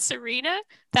out with Serena.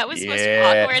 That was the most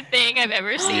awkward thing I've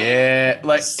ever seen. Yeah,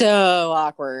 like so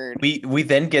awkward. We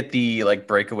then get the like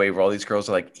breakaway where all these girls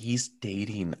are like, he's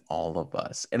dating all of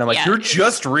us, and I'm like, you're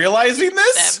just realizing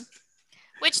this? Them.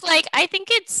 Which like I think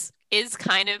is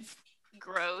kind of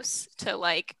gross to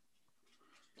like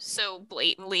so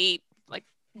blatantly like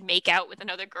make out with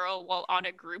another girl while on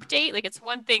a group date. Like it's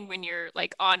one thing when you're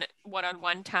like on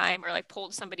one-on-one time or like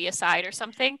pulled somebody aside or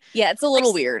something. Yeah, it's a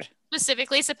little weird.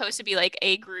 Specifically supposed to be like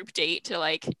a group date to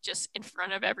like just in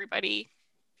front of everybody.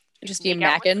 Just be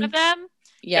macking of them.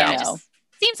 Yeah, it just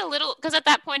seems a little because at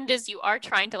that point is you are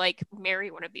trying to like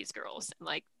marry one of these girls and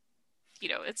like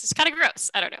it's just kind of gross.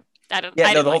 I don't know.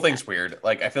 The whole thing's weird.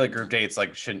 Like I feel like group dates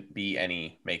like shouldn't be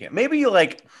any making. Maybe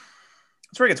like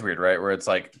that's where it gets weird, right? Where it's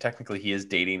like technically he is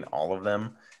dating all of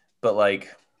them, but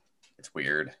like it's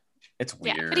weird. It's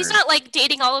weird. Yeah, but he's not like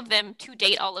dating all of them to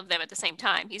date all of them at the same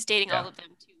time. He's dating all of them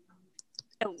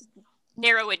to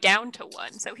narrow it down to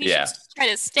one. So he should try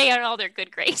to stay on all their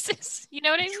good graces. You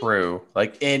know what I mean? True.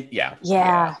 Like Yeah,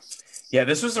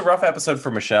 this was a rough episode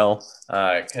for Michelle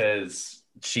because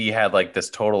she had like this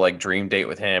total like dream date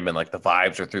with him and like the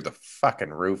vibes are through the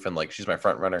fucking roof and like she's my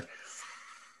front runner.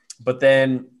 But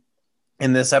then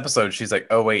in this episode, she's like,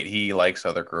 oh wait, he likes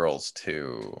other girls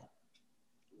too.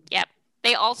 Yep.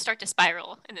 They all start to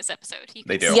spiral in this episode.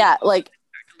 They do. Yeah, like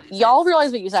y'all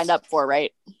realize what you signed up for,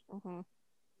 right? Mm-hmm.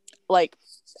 Like,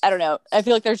 I don't know. I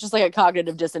feel like there's just like a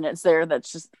cognitive dissonance there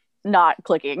that's just not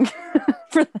clicking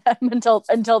for them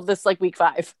until this like week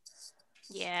 5.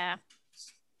 Yeah.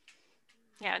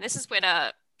 Yeah, and this is when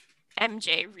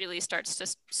MJ really starts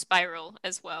to spiral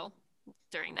as well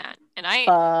during that. And I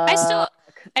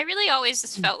really always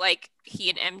just felt like he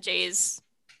and MJ's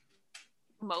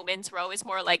moments were always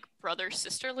more like brother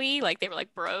sisterly, like they were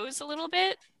like bros a little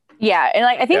bit. Yeah, and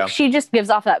like I think she just gives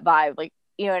off that vibe, like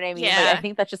you know what I mean. Yeah. Like, I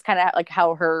think that's just kind of like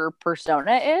how her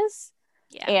persona is.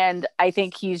 Yeah. And I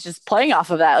think he's just playing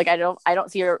off of that. Like I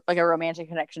don't see like a romantic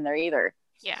connection there either.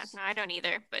 Yeah, no, I don't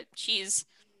either. But she's,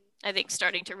 I think,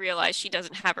 starting to realize she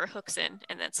doesn't have her hooks in,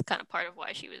 and that's kind of part of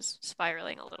why she was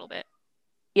spiraling a little bit.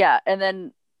 Yeah, and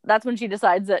then that's when she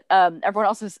decides that everyone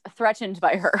else is threatened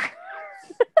by her.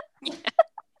 Yeah.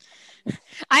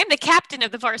 I'm the captain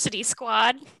of the varsity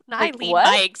squad, and like, I lead what?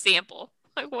 by example.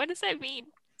 Like, what does that mean?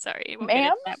 Sorry,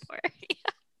 ma'am? that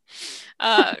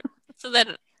part. So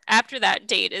then after that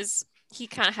date is he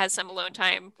kind of has some alone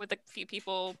time with a few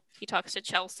people. He talks to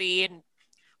Chelsea and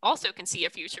also can see a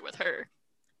future with her.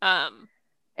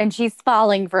 And she's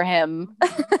falling for him.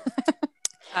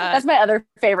 That's my other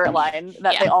favorite line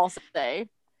that they all say.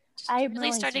 I'm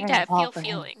really starting to feel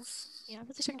feelings. Yeah, I'm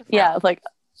really starting to fall. Yeah, like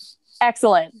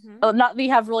excellent. Oh, not that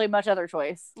you have really much other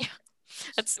choice. Yeah,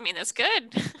 that's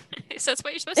good. So that's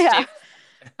what you're supposed to do.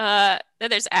 Then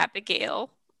there's Abigail,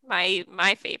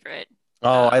 my favorite.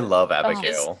 Oh, I love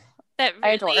Abigail. That really,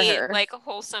 I adore her. like a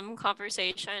wholesome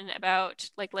conversation about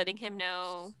like letting him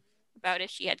know about if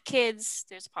she had kids,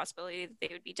 there's a possibility that they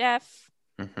would be deaf.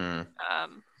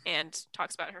 And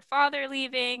talks about her father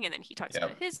leaving, and then he talks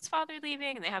about his father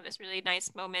leaving, and they have this really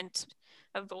nice moment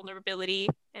of vulnerability.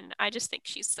 And I just think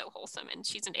she's so wholesome, and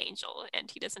she's an angel, and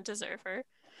he doesn't deserve her.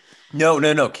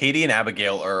 No. Katie and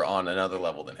Abigail are on another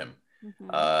level than him.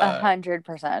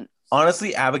 100%.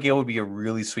 Honestly, Abigail would be a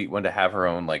really sweet one to have her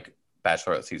own like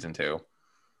Bachelorette season 2.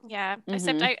 Yeah,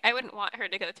 except I wouldn't want her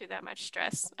to go through that much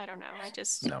stress. I don't know.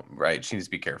 No, right. She needs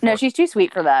to be careful. No, she's too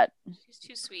sweet for that. She's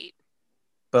too sweet.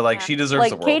 But like she deserves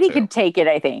the world Katie too. could take it,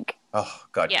 I think. Oh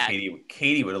God, yeah.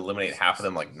 Katie would eliminate half of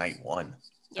them like night 1.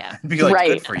 Yeah, I'd be like,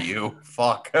 good for you.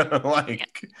 Fuck,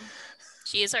 like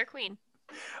she is our queen.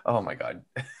 Oh my God.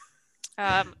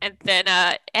 And then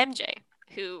MJ,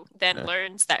 who then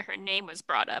learns that her name was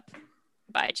brought up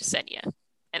by Jessenia,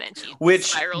 and then she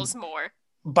spirals more.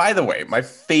 By the way, my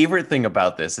favorite thing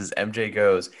about this is MJ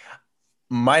goes,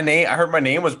 I heard my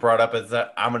name was brought up as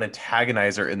that I'm an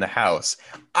antagonizer in the house.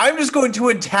 I'm just going to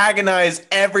antagonize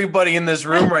everybody in this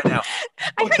room right now.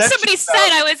 I heard somebody said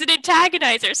I was an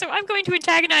antagonizer, so I'm going to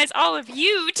antagonize all of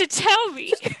you to tell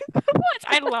me.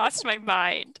 I lost my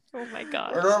mind. Oh my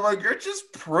God. And I'm like, you're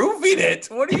just proving it.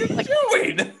 What are you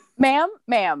doing? Ma'am.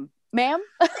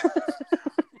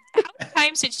 How many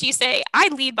times did she say, I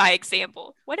lead by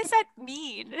example? What does that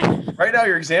mean? Right now,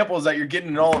 your example is that you're getting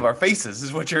in all of our faces,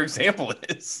 is what your example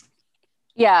is.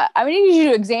 Yeah, I need you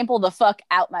to example the fuck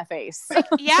out my face.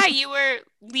 Yeah, you were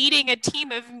leading a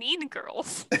team of mean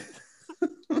girls.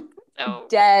 So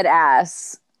dead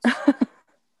ass.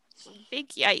 Big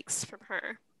yikes from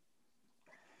her.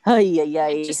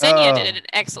 Jessenia did an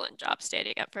excellent job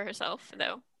standing up for herself,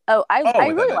 though. I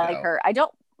really like her. I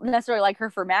don't necessarily like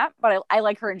her for Matt, but I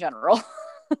like her in general.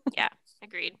 Yeah,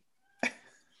 agreed.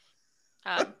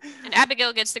 And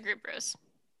Abigail gets the group rose,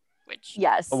 which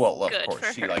of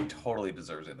course she like totally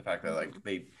deserves it. The fact that like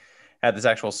they had this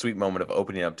actual sweet moment of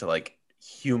opening up to like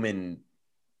human,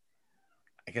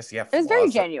 I guess it was very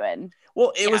genuine.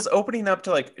 Well, it was opening up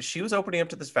to like she was opening up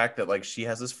to this fact that like she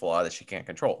has this flaw that she can't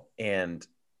control, and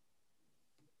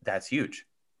that's huge.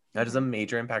 That is a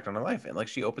major impact on her life, and like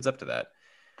she opens up to that.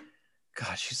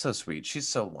 God, she's so sweet. She's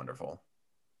so wonderful.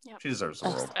 Yeah, she deserves the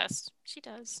world. The best. She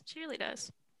does. She really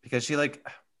does. Because she like,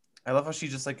 I love how she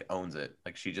just like owns it.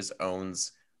 Like she just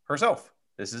owns herself.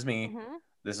 This is me. Mm-hmm.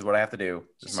 This is what I have to do.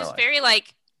 This is my life. Very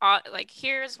like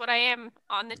here's what I am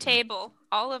on the table.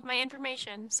 All of my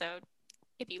information. So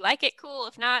if you like it, cool.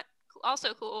 If not,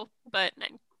 also cool. But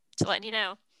to let you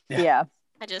know. Yeah.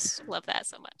 I just love that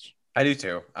so much. I do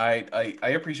too. I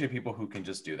appreciate people who can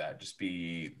just do that. Just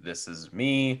be, this is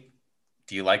me.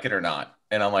 Do you like it or not?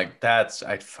 And I'm like, God,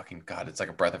 it's like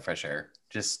a breath of fresh air.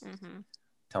 Just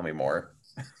tell me more.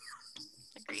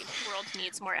 Agreed. The world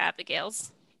needs more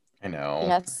Abigails. I know.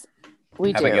 Yes,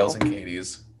 we do. Abigails and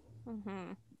Katies.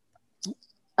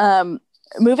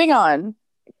 Moving on,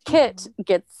 Kit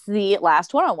gets the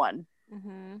last one-on-one.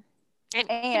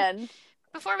 And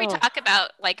before we talk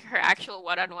about like her actual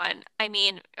one-on-one, I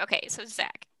mean, okay, so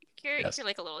Zach, you're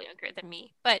like a little younger than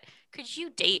me, but could you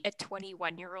date a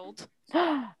 21-year-old?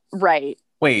 Right.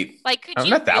 Wait, like, I'm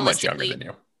not that much younger than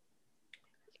you.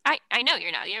 I know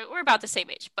you're not. We're about the same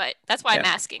age, but that's why I'm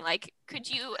asking. Like, could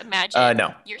you imagine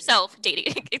yourself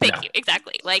dating? Thank you.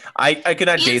 Exactly. Like, I could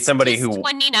not date somebody who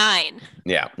 29.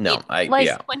 Yeah. No.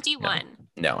 21.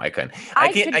 No, I couldn't.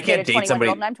 I can't date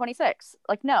somebody. And I'm 26.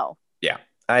 Like, no. Yeah.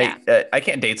 I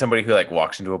can't date somebody who like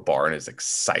walks into a bar and is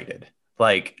excited.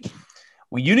 Like,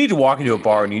 well, you need to walk into a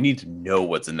bar and you need to know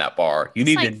what's in that bar. You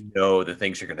need to know the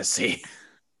things you're gonna see.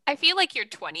 I feel like your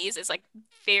 20s is like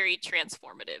very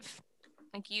transformative.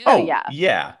 Like you. Oh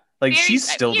yeah. Like she's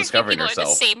still discovering herself.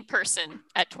 Are the same person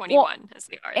at 21 as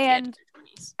they are at the end of their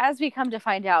 20s. As we come to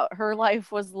find out, her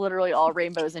life was literally all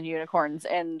rainbows and unicorns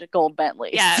and gold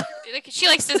Bentleys. Yeah, she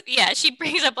likes to. Yeah, she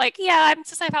brings up like, I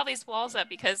have these walls up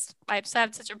because I've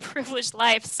had such a privileged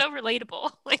life. So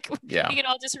relatable. Like we can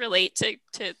all just relate to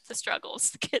the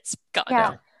struggles the kids got.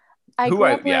 Yeah. I grew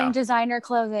up wearing designer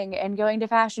clothing and going to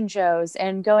fashion shows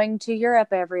and going to Europe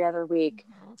every other week.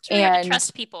 You have to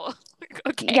trust people.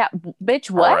 Okay. Yeah,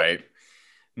 bitch, what? All right.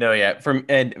 No, yeah. For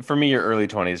me, your early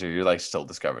 20s, or you're like still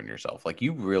discovering yourself. Like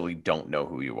you really don't know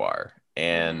who you are,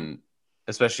 and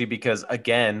especially because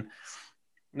again,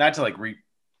 not to like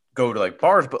go to like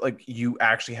bars, but like you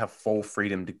actually have full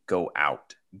freedom to go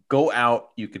out. Go out.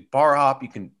 You could bar hop. You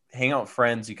can hang out with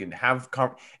friends. You can have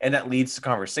and that leads to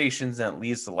conversations. And it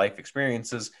leads to life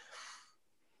experiences.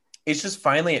 It's just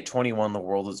finally at 21, the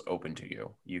world is open to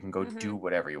you. You can go do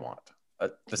whatever you want.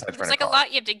 Besides it's like a lot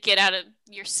you have to get out of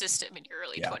your system in your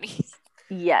early 20s.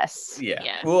 Yes.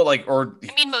 Yeah. Well, like, or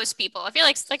I mean, most people. I feel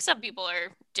like some people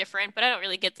are different, but I don't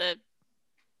really get the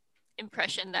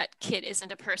impression that Kit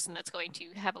isn't a person that's going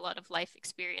to have a lot of life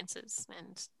experiences.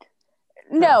 And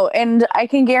no, and I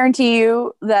can guarantee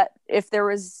you that if there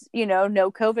was,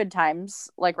 no COVID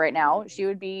times like right now, she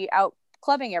would be out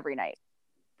clubbing every night.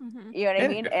 You know what I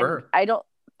mean?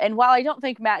 And while I don't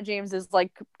think Matt James is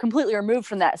like completely removed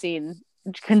from that scene,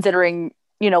 considering,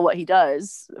 what he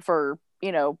does for,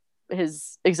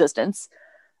 his existence,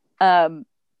 at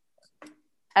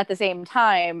the same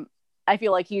time, I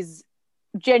feel like he's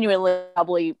genuinely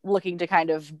probably looking to kind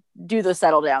of do the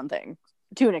settle down thing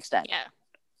to an extent. Yeah.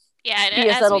 Be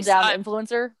a settled down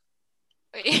influencer.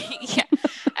 Yeah.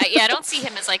 I don't see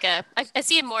him as like I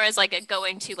see him more as like a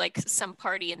going to like some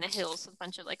party in the hills with a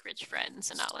bunch of like rich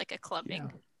friends and not like a clubbing.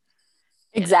 Yeah.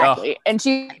 Exactly. And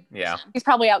he's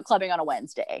probably out clubbing on a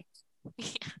Wednesday. Yeah.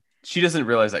 She doesn't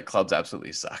realize that clubs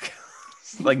absolutely suck.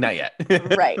 Like, not yet.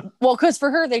 Right. Well, because for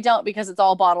her, they don't, because it's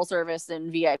all bottle service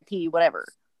and VIP, whatever.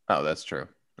 Oh, that's true.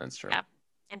 That's true. Yeah.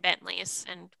 And Bentleys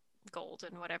and gold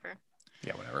and whatever.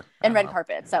 Yeah, whatever. And red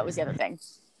carpets. That was the other thing.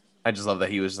 I just love that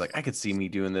he was like, I could see me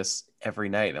doing this every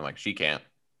night. I'm like, she can't.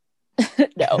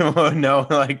 No. No,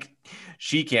 like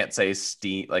she can't say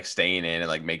staying in and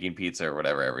like making pizza or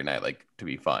whatever every night, like to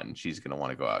be fun. She's gonna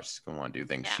want to go out. She's gonna want to do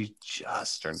things. She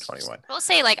just turned 21. I'll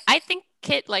say, like, I think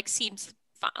Kit like seems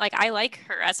fun. Like, I like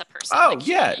her as a person. Oh, like,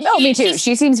 yeah. No, me too.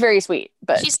 She seems very sweet,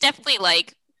 but she's definitely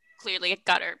like clearly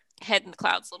got her head in the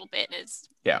clouds a little bit and is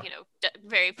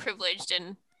very privileged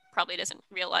and probably doesn't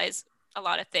realize a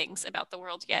lot of things about the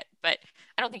world yet, but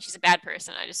I don't think she's a bad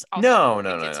person. I just also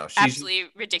think it's absolutely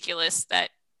ridiculous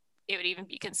that it would even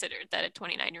be considered that a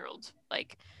 29-year-old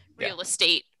like real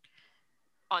estate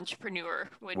entrepreneur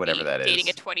would whatever be dating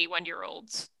a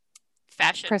 21-year-old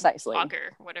fashion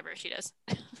blogger, whatever she does.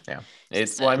 Yeah,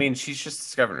 it's I mean, she's just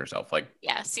discovered herself. Like,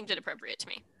 seemed inappropriate to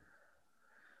me.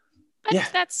 But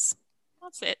that's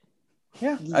it.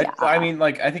 Yeah. I mean,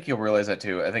 like, I think you'll realize that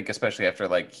too. I think especially after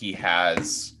like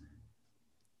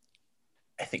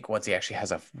I think once he actually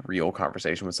has a real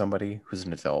conversation with somebody who's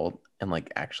an adult and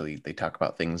like actually they talk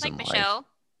about things like in Michelle. life,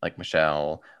 like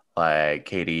Michelle, like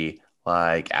Katie,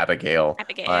 like Abigail,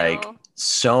 like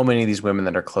so many of these women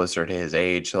that are closer to his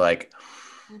age. Like,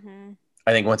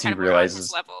 I think once he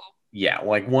realizes,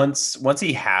 like once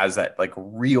he has that like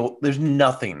real, there's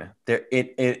nothing there.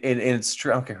 It's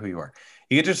true. I don't care who you are.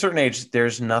 You get to a certain age,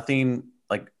 there's nothing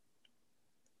like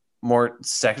more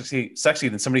sexy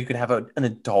than somebody who can have an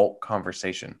adult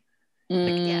conversation,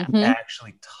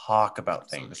 actually talk about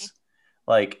things,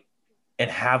 like, and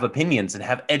have opinions and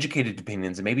have educated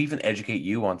opinions and maybe even educate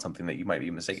you on something that you might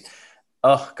be mistaken.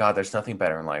 Oh God, there's nothing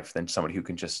better in life than somebody who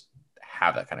can just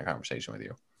have that kind of conversation with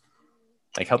you,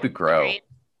 like help you grow. Right.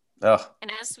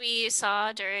 And as we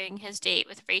saw during his date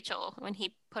with Rachel, when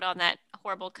he put on that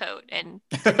horrible coat and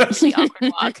the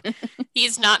awkward walk,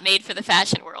 he's not made for the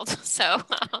fashion world. So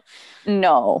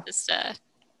no, just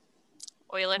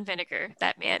oil and vinegar,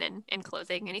 that man in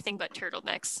clothing, anything but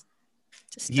turtlenecks.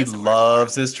 He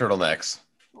loves his turtlenecks.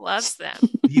 Loves them.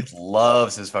 He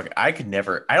loves his fucking. I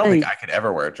don't think I could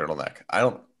ever wear a turtleneck.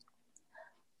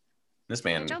 This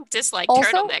man. I don't dislike also,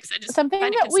 turtlenecks. I just something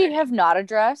that we have not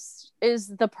addressed is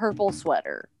the purple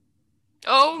sweater.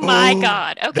 Oh my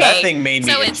God. Okay. That thing made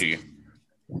me itchy.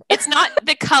 It's not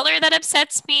the color that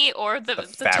upsets me or the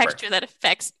texture that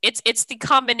affects. It's the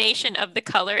combination of the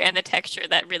color and the texture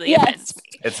that really offends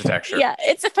me. It's the texture. Yeah,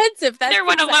 it's offensive. That's either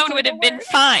one alone would have been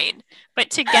fine, but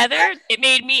together it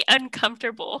made me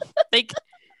uncomfortable. Like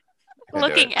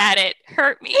looking at it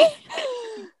hurt me.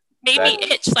 Made me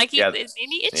itch. Like it made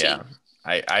me itchy. Yeah.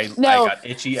 I got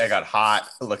itchy. I got hot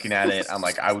looking at it. I'm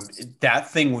like, that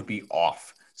thing would be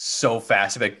off so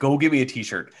fast. Like, go give me a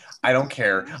t-shirt. I don't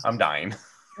care. I'm dying.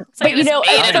 It's like made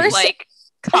out of like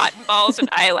cotton balls and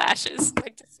eyelashes.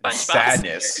 Like SpongeBob.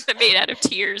 Sadness. Made out of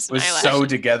tears and was eyelashes. Sewed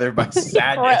together by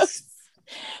sadness.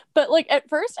 But like at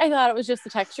first I thought it was just the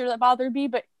texture that bothered me,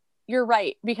 but you're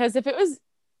right, because if it was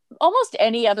almost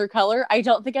any other color, I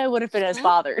don't think I would have been as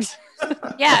bothered.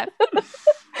 Yeah.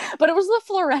 But it was the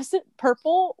fluorescent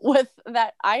purple with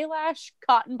that eyelash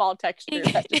cotton ball texture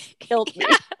that just killed me.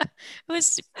 It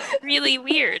was really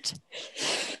weird.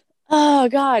 Oh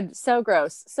God, so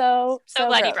gross. So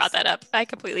glad gross. you brought that up. I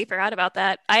completely forgot about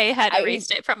that. I had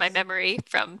erased it from my memory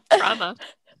from trauma.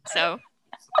 So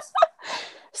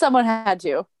someone had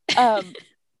to.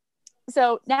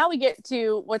 So now we get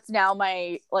to what's now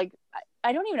my, like,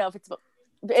 I don't even know if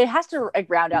it has to like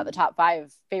round out the top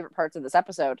 5 favorite parts of this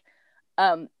episode.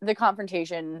 The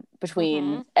confrontation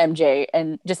between MJ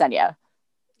and Jessenia.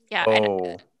 Yeah.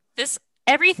 And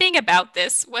everything about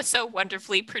this was so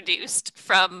wonderfully produced,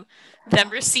 from them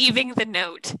receiving the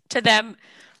note to them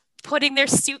putting their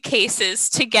suitcases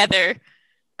together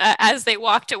as they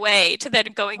walked away, to then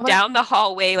going down the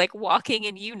hallway, like walking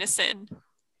in unison.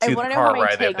 I want to know how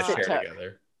many takes it took.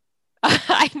 Together.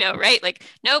 I know, right? Like,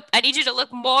 nope, I need you to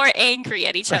look more angry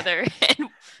at each other.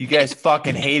 You guys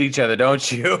fucking hate each other,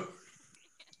 don't you?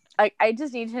 I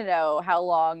just need to know how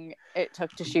long it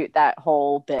took to shoot that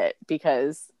whole bit,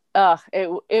 because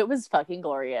it was fucking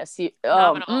glorious.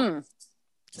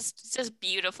 Just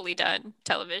beautifully done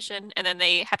television. And then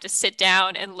they have to sit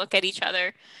down and look at each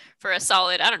other for a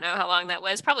solid, I don't know how long that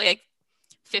was, probably like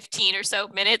 15 or so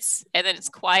minutes, and then it's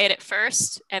quiet at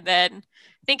first, and then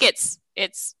I think it's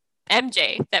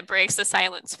MJ that breaks the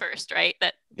silence first, right?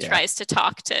 That tries to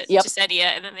talk to Jessenia,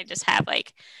 and then they just have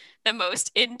like the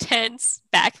most intense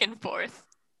back and forth.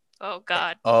 Oh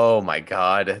God. Oh my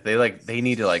God. They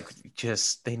need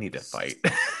to fight.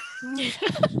 I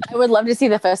would love to see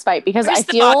the fist fight, because Where's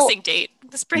the boxing date?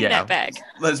 Let's bring that back.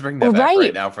 Let's bring that back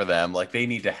right now for them. Like, they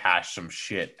need to hash some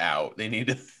shit out. They need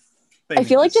to. I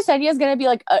feel like Jessenia is gonna be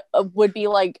like would be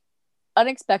like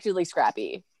unexpectedly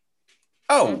scrappy.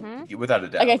 Oh, without a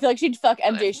doubt. Like, I feel like she'd fuck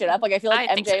MJ shit up. Like, I feel like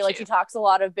MJ, like, she talks a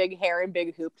lot of big hair and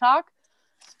big hoop talk,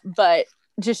 but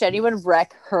Jessenia would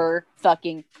wreck her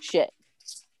fucking shit.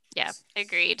 Yeah,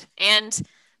 agreed. And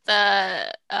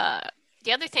the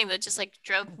other thing that just like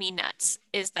drove me nuts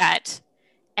is that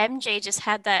MJ just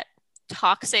had that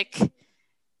toxic,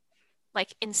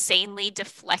 like, insanely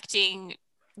deflecting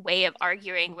way of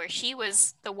arguing, where she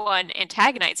was the one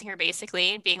antagonizing her,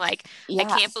 basically, and being like, I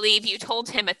can't believe you told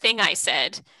him a thing I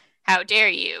said. How dare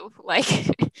you? Like,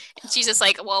 she's just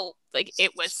like, well, like,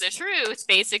 it was the truth,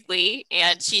 basically.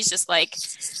 And she's just like,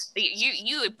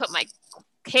 you would put my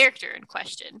character in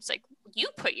question. It's like, you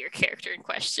put your character in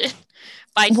question.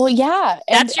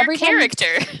 That's your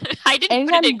character. I didn't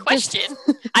put it in question.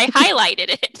 I highlighted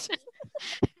it.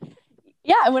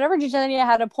 Yeah, and whenever Jessenia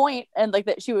had a point, and like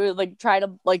that, she would like try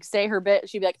to like say her bit,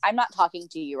 she'd be like, I'm not talking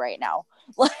to you right now.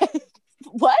 Like,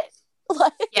 what?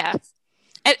 Like, yeah.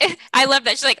 And I love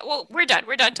that. She's like, well, we're done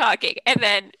talking. And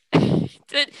then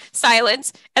the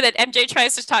silence. And then MJ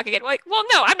tries to talk again. Like, well,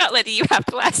 no, I'm not letting you have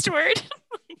the last word.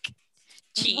 Like,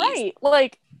 geez. Right.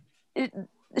 Like,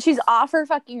 she's off her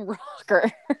fucking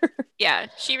rocker. Yeah,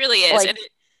 she really is. Like, and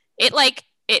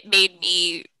it made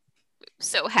me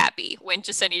so happy when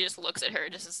Jessenia just looks at her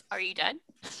and just says, are you done?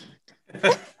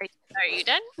 Are you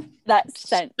done? That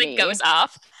sent me. Goes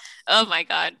off. Oh my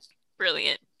God.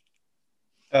 Brilliant.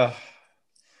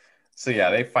 So yeah,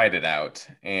 they fight it out,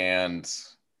 and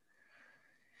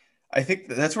I think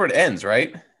that's where it ends,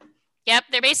 right? Yep,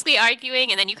 they're basically arguing,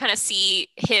 and then you kind of see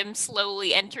him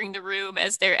slowly entering the room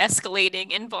as they're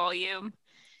escalating in volume.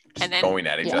 Just and then going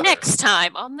at each other. Next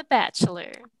time on The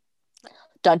Bachelor.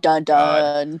 Dun dun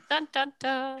dun. Dun dun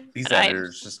dun. These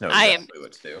editors just know exactly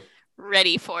what to do.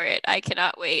 Ready for it. I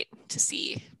cannot wait to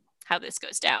see how this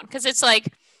goes down, because it's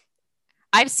like,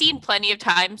 I've seen plenty of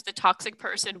times the toxic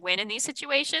person win in these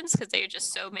situations because they're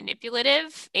just so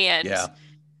manipulative, and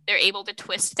they're able to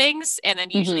twist things. And then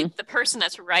usually the person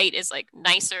that's right is like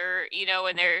nicer,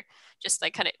 and they're just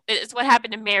like kind of, it's what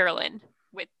happened to Marilyn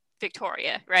with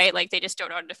Victoria, right? Like, they just don't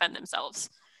know how to defend themselves.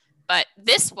 But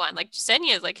this one, like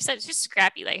Jessenia, is like you said, it's just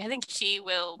scrappy. Like, I think she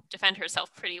will defend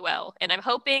herself pretty well. And I'm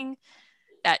hoping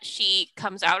that she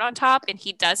comes out on top and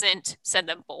he doesn't send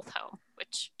them both home,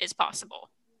 which is possible.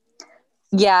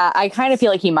 Yeah, I kind of feel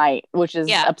like he might, which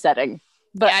is upsetting.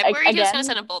 But yeah, I worried he was going to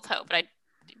send them both home, but I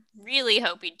really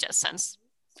hope he just sends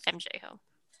MJ home.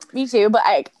 Me too, but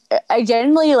I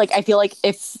genuinely, like, I feel like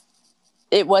if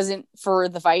it wasn't for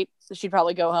the fight, she'd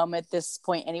probably go home at this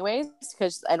point anyways,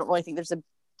 because I don't really think there's a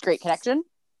great connection.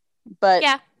 But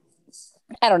yeah,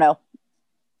 I don't know.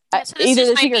 Yeah, so either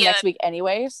this week or next week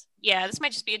anyways. Yeah, this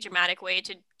might just be a dramatic way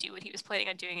to do what he was planning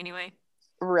on doing anyway.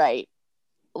 Right.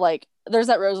 Like, there's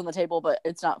that rose on the table, but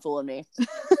it's not fooling me.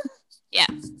 Yeah,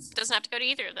 doesn't have to go to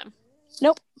either of them.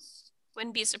 Nope.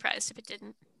 Wouldn't be surprised if it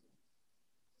didn't.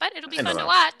 But it'll be fun to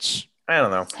watch. I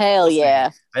don't know. Hell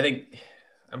yeah. I think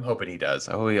I'm hoping he does.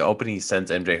 I'm hoping he sends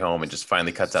MJ home and just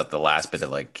finally cuts out the last bit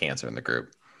of like cancer in the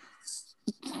group.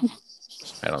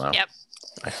 I don't know. Yep.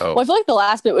 I hope. Well, I feel like the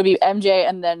last bit would be MJ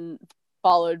and then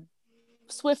followed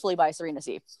swiftly by Serena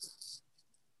C.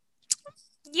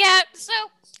 Yeah, so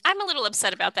I'm a little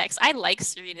upset about that because I like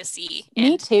Serena C.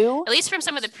 Me too. At least from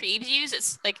some of the previews,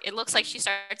 it's like it looks like she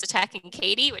starts attacking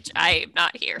Katie, which I am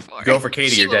not here for. Go for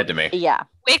Katie, She you're will dead to me. Yeah.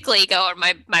 quickly go on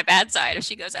my bad side if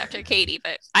she goes after Katie,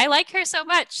 but I like her so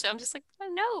much, so I'm just like, oh,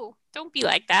 no, don't be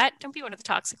like that. Don't be one of the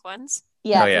toxic ones.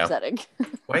 Yeah, Oh, it's yeah. upsetting.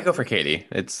 Why go for Katie?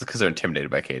 It's because they're intimidated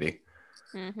by Katie.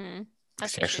 Mm-hmm.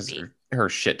 That's She what it actually should has be. her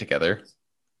shit together.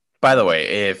 By the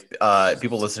way, if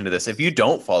people listen to this, if you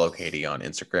don't follow Katie on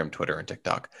Instagram, Twitter, and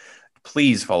TikTok,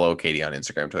 please follow Katie on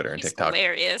Instagram, Twitter, and She's TikTok.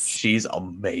 hilarious. She's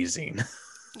amazing.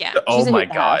 Yeah. Oh She's a my hoot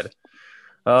and a half. god.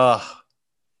 Oh,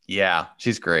 yeah,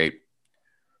 she's great.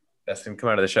 Best thing to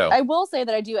come out of the show. I will say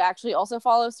that I do actually also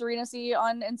follow Serena C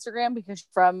on Instagram because she's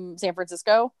from San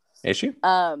Francisco. Is she?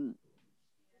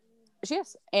 She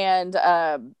is. And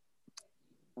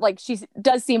like she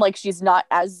does seem like she's not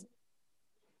as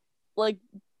like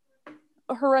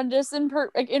horrendous in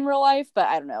real life, but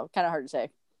I don't know, kind of hard to say.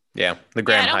 Yeah, the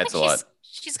gram I don't hides a think lot.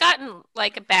 she's gotten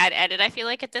like a bad edit, I feel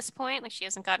like, at this point. Like she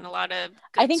hasn't gotten a lot of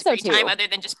good I think so, screen time too. other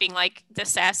than just being like the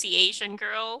sassy Asian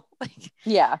girl. Like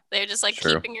Yeah. they're just like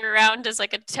True. keeping her around as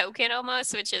like a token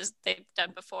almost, which is they've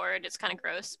done before and it's kind of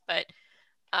gross. But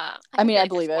I mean, feel I like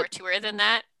believe there's more it. to her than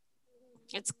that.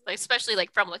 It's like, especially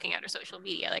like from looking at her social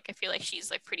media, like I feel like she's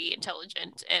like pretty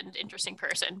intelligent and interesting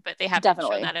person, but they haven't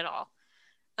Definitely. shown that at all.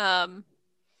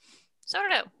 So I don't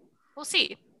know. We'll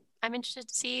see. I'm interested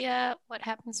to see what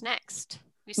happens next.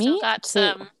 We still Me got too.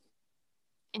 some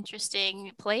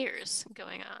interesting players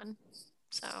going on.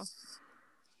 So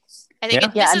I think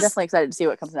Yeah. Yeah, this I'm is, definitely excited to see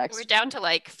what comes next. we're down to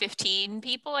like 15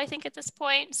 people, I think, at this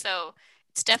point. So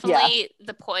it's definitely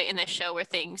the point in the show where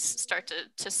things start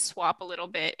to swap a little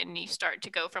bit and you start to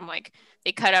go from like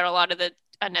they cut out a lot of the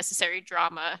unnecessary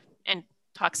drama and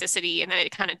toxicity and then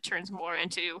it kind of turns more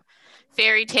into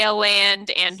fairy tale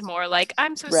land and more like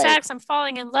I'm so Right. sad 'cause I'm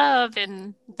falling in love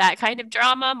and that kind of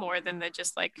drama more than the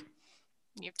just like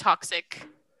toxic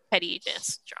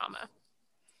pettiness drama.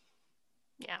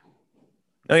 Yeah.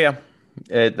 Oh yeah,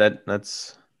 that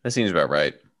seems about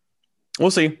right. We'll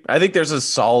see. I think there's a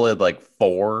solid like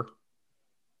 4,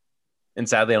 and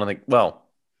sadly, I don't think. Well,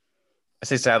 I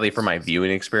say sadly for my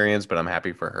viewing experience, but I'm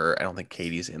happy for her. I don't think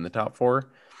Katie's in the top 4,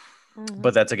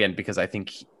 but that's again because I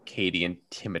think Katie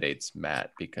intimidates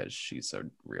Matt because she's a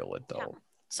real adult.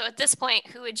 So at this point,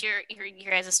 who would your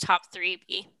guys' top 3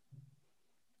 be?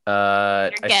 Your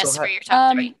Your guess for your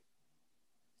top 3.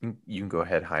 You can go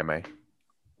ahead, Jaime.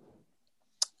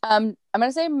 I'm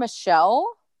gonna say Michelle,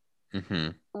 Mm-hmm.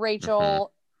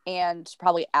 Rachel, and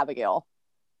probably Abigail.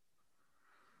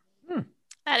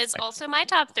 That is also my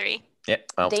top 3. Yeah.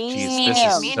 Well, geez, this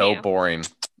Damn. is so boring.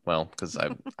 Well, because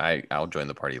I'll join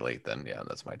the party late then. Yeah,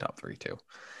 that's my top 3 too.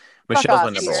 Michelle's off,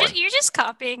 my number Peter. 1. You're just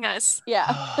copying us.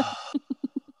 Yeah.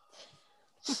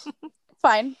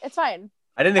 Fine. It's fine.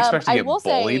 I didn't expect to I get will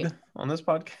say- bullied on this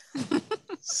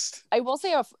podcast. I will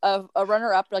say a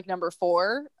runner up like number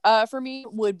 4 for me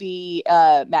would be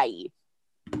Maggie.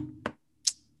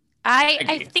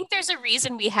 I think there's a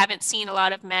reason we haven't seen a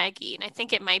lot of Maggie, and I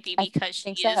think it might be I because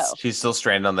she think is. so. She's still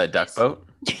stranded on that duck boat.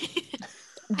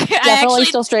 Definitely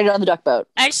still stranded on the duck boat.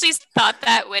 I actually thought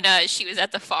that when she was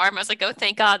at the farm. I was like, oh,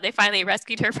 thank God they finally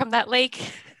rescued her from that lake.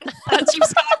 I thought she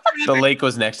was gone The forever. lake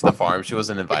was next to the farm. She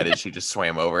wasn't invited. She just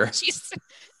swam over.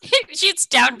 She's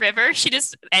downriver. She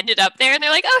just ended up there, and they're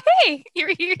like, oh, hey,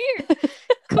 you're here.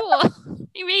 Cool.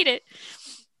 You made it.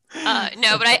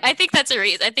 No, but I think that's a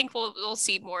reason. I think we'll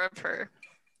see more of her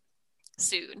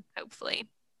soon, hopefully.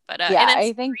 But Yeah, and then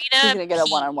I think she's Serena gonna get a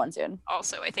P one-on-one soon.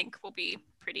 Also, I think will be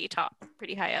pretty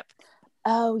high up.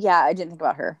 Oh yeah, I didn't think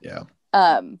about her. Yeah.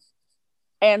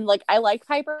 And like I like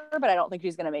Piper, but I don't think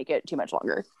she's gonna make it too much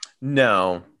longer.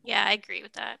 No. Yeah, I agree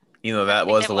with that. You know, I that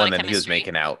think was they the have a lot one of that he was chemistry.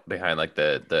 making out behind like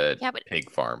the Yeah, but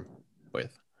pig farm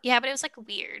with. yeah, but it was like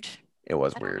weird. It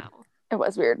was I don't weird. know. It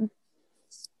was weird.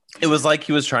 It was like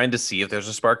he was trying to see if there's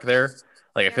a spark there.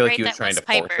 Like I You're feel like right, he was that trying to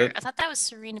Piper. force it. I thought that was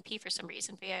Serena P for some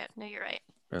reason, but yeah, no, you're right.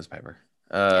 It was Piper.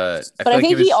 But feel I like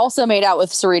think was, he also made out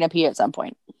with Serena P at some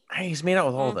point. he's made out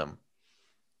with all of them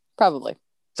Probably.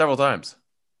 several times,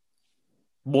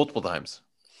 multiple times.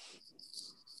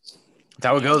 That's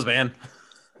how it goes, man.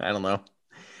 I don't know,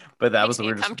 but that Makes was the me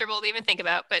weirdest. uncomfortable to even think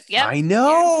about, but yeah. I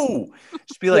know.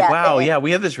 Just be like, Yeah. wow, yeah,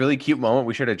 we had this really cute moment.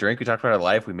 We shared a drink. We talked about our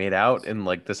life. We made out, and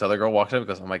like this other girl walks up and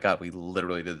goes, "Oh my god, we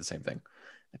literally did the same thing."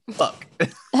 Fuck.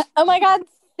 Oh my god,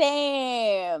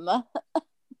 same.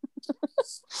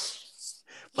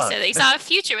 fuck. said they saw a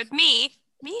future with me.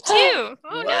 Me too. Oh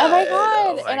What? no. Oh my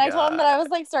god! Oh my And I told him that I was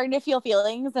like starting to feel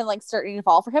feelings and like starting to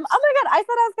fall for him. Oh my god! I said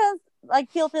I was gonna like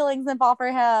feel feelings and fall for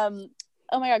him.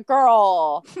 Oh my god,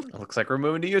 girl! It looks like we're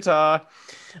moving to Utah.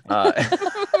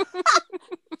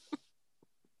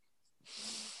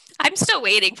 I'm still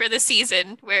waiting for the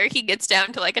season where he gets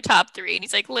down to like a top 3 and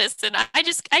he's like, listen,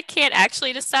 I can't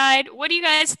actually decide. What do you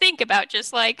guys think about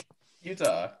just like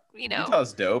Utah.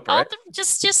 Utah's dope, right?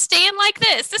 just staying like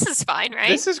this. This is fine, right?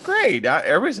 This is great.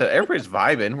 Everybody's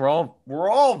vibing. We're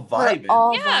all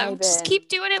vibing. Yeah, just keep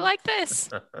doing it like this.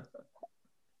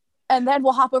 And then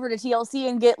we'll hop over to TLC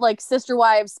and get like Sister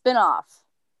Wives spinoff.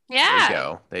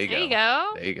 Yeah. There you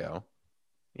go.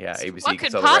 Yeah, ABC. What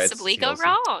could possibly go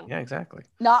wrong? Yeah, exactly.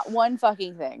 Not one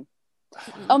fucking thing.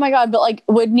 Oh my god! But like,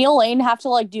 would Neil Lane have to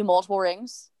like do multiple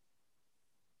rings?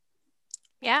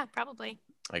 Yeah, probably.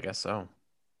 I guess so.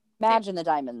 Imagine the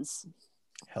diamonds.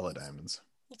 Hella diamonds.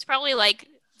 It's probably like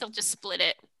they'll just split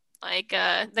it, like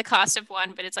the cost of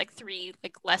one, but it's like 3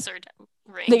 like lesser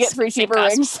rings. They get 3 cheaper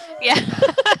rings. Yeah.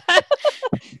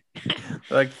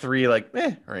 Like 3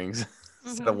 rings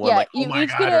instead of one. Yeah, like, oh you my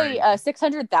each God, get a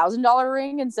 $600,000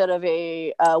 ring instead of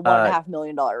a $1.5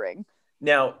 million ring.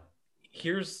 Now,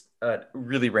 here's a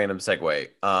really random segue.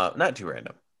 Not too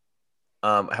random.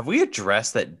 Have we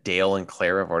addressed that Dale and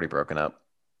Claire have already broken up?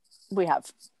 We have.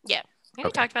 Yeah. We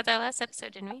talked about that last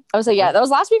episode, didn't we? Oh, so yeah, that was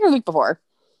last week or the week before.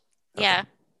 Yeah.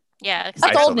 Yeah.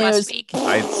 That's old news. Last week.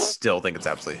 I still think it's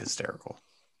absolutely hysterical.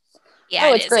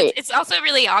 Yeah, it's great. It's also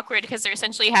really awkward because they're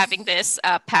essentially having this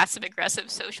passive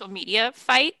aggressive social media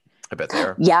fight. I bet they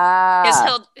are. Yeah.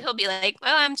 Because he'll be like,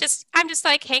 well, I'm just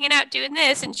like hanging out doing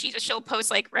this, and she'll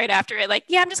post like right after it, like,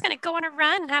 yeah, I'm just gonna go on a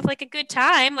run and have like a good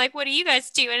time. Like, what are you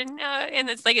guys doing? And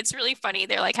it's like it's really funny.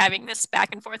 They're like having this back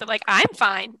and forth of like, I'm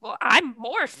fine. Well, I'm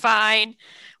more fine.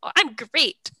 Well, I'm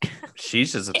great.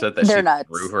 She's just upset that They're she nuts.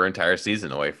 threw her entire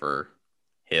season away for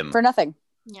him. For nothing.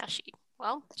 Yeah,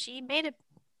 she made a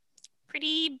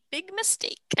pretty big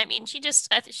mistake. I mean,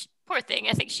 poor thing.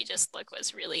 I think she just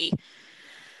was really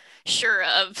sure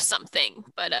of something,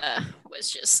 but was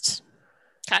just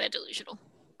kind of delusional.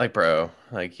 Like, bro,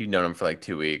 like you've known him for like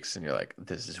 2 weeks and you're like,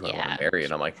 this is who I want to marry.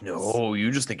 And I'm like, no,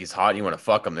 you just think he's hot and you want to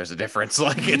fuck him. There's a difference.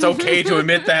 Like, it's okay to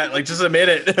admit that. Like, just admit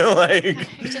it.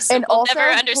 We'll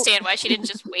never understand why she didn't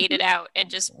just wait it out and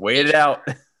just wait it out.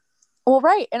 Well,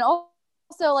 right. And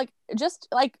also, like, just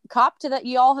like cop to that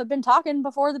you all have been talking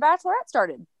before the Bachelorette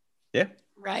started. Yeah.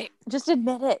 Right. Just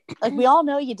admit it. Like, we all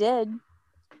know you did.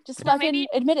 Just fucking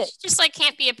admit it. She just like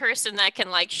can't be a person that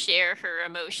can like share her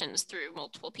emotions through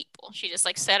multiple people. She just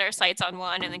like set her sights on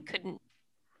one and then couldn't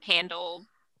handle,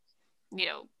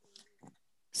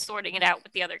 sorting it out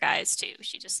with the other guys too.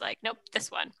 She just like, nope, this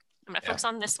one. I'm gonna focus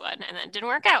on this one, and then it didn't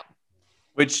work out.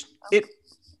 Which it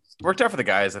worked out for the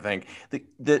guys, I think.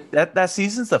 That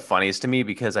season's the funniest to me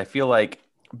because I feel like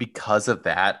because of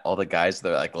that, all the guys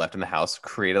that are like left in the house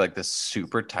created like this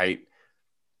super tight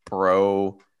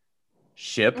bro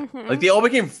ship. Like they all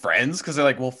became friends because they're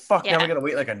like, well, fuck, now we gotta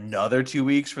wait like another 2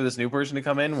 weeks for this new person to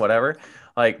come in, whatever.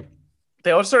 Like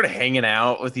they all started hanging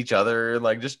out with each other,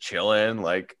 like just chilling.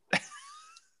 Like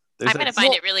I'm gonna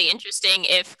find it really interesting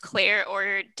if Claire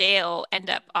or Dale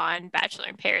end up on Bachelor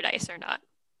in Paradise or not.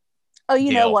 Oh,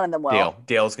 know one of them will.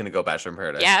 Dale's gonna go Bachelor in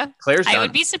Paradise. Yeah, Claire's done. I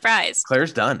would be surprised.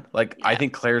 Claire's done. Like I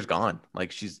think Claire's gone.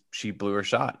 Like she blew her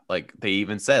shot. Like they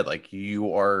even said, like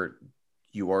you are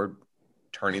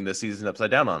turning this season upside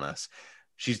down on us.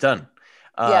 She's done.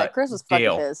 Yeah, Chris was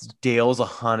fucking pissed. Dale's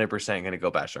 100% gonna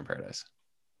go Bachelor in Paradise.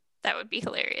 That would be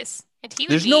hilarious. And he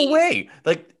would There's no way.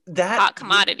 Like that hot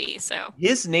commodity. So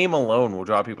his name alone will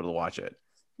draw people to watch it.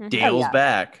 Dale's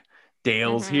back.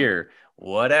 Dale's here.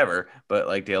 Whatever. But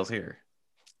like Dale's here.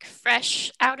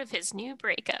 Fresh out of his new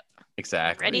breakup.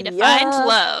 Exactly. Ready to find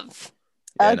love.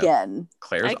 Yeah, again. No.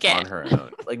 Claire's on her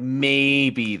own. Like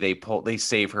maybe they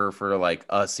save her for like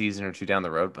a season or two down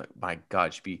the road, but my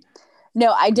God, she'd be.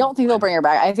 No, I don't think they'll bring her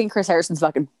back. I think Chris Harrison's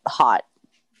fucking hot.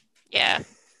 Yeah.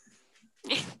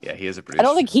 Yeah, he is a producer. I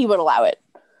don't think he would allow it.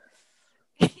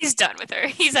 He's done with her.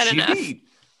 He's had enough.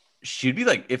 She'd be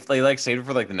like, if they like saved her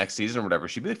for like the next season or whatever,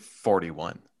 she'd be like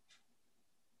 41.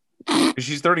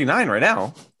 She's 39 right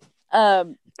now.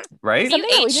 Right? Are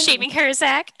you age shaming her,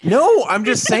 Zach? No, I'm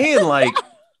just saying, like.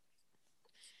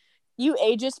 You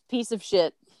ageist piece of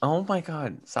shit. Oh my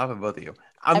God. Stop it, both of you.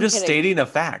 I'm just stating a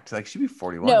fact. Like, she'd be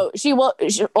 41. No, she will.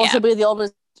 She'll also be the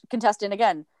oldest contestant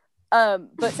again.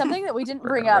 But something that we didn't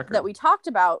bring up that we talked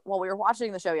about while we were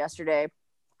watching the show yesterday,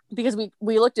 because we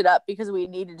looked it up because we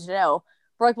needed to know.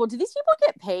 We're like, well, do these people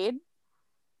get paid?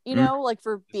 Like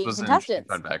for being contestants?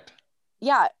 Fun fact.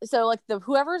 Yeah, so like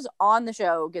whoever's on the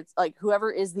show gets like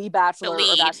whoever is the bachelor or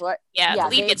bachelorette. Yeah, the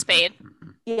lead gets paid.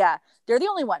 Yeah, they're the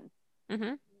only one.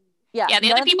 Mm-hmm. Yeah, yeah.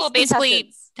 The other people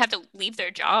basically have to leave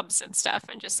their jobs and stuff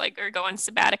and just like or go on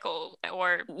sabbatical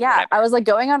or yeah.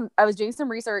 Whatever. I was doing some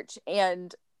research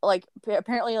and like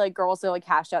apparently like girls have like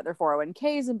cashed out their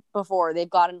 401ks before they've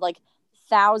gotten like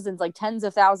thousands, like tens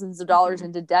of thousands of dollars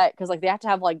into debt because like they have to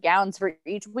have like gowns for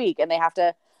each week and they have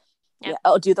to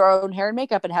do their own hair and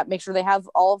makeup and make sure they have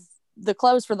all of the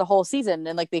clothes for the whole season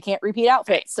and like they can't repeat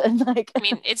outfits. Right. And like, I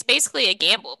mean, it's basically a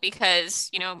gamble because,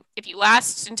 you know, if you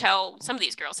last until some of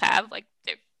these girls have like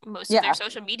most of their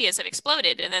social medias have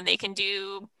exploded and then they can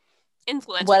do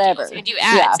influencer whatever. Deals, they can do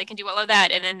ads, they can do all of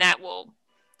that. And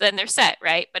then they're set.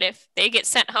 Right. But if they get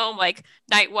sent home like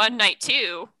night 1, night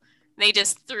 2, they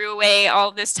just threw away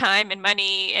all this time and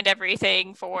money and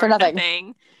everything for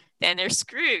nothing. Then they're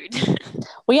screwed.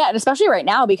 Well, yeah, and especially right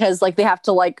now because like they have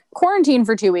to like quarantine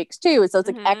for 2 weeks too, so it's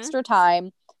like extra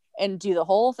time and do the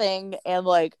whole thing and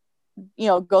like you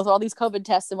know go through all these COVID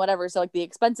tests and whatever. So like the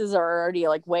expenses are already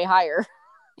like way higher.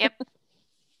 Yep.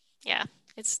 Yeah,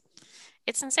 it's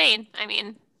insane. I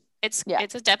mean, it's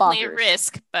definitely a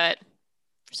risk, but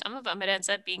for some of them it ends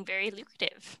up being very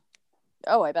lucrative.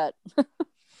 Oh, I bet.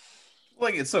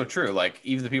 Like, it's so true. Like,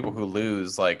 even the people who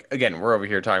lose, like, again, we're over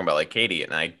here talking about, like, Katie,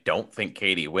 and I don't think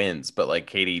Katie wins, but, like,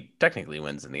 Katie technically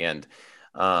wins in the end.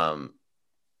 Because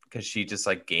she just,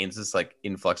 like, gains this, like,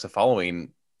 influx of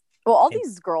following. Well, all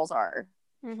these girls are.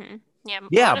 Mm-hmm. Yeah,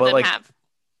 yeah, but, like,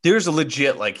 there's a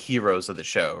legit, like, heroes of the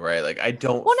show, right? Like, I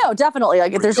don't... Well, no, definitely.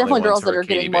 Like, there's definitely girls that are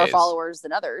getting more followers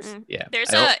than others. Mm-hmm. Yeah.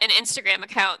 There's an Instagram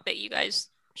account that you guys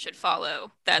should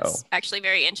follow. That's actually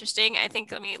very interesting. I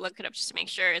think let me look it up just to make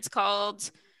sure. It's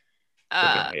called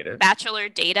Bachelor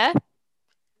Data.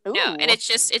 Ooh. No, and it's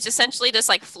essentially just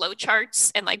like flow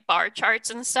charts and like bar charts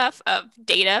and stuff of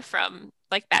data from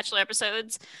like Bachelor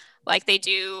episodes. Like they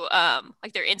do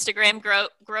like their Instagram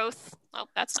growth. Oh,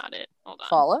 that's not it. Hold on.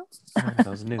 Follow? That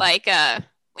was new. Like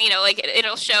you know, like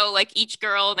it'll show like each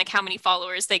girl and like how many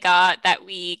followers they got that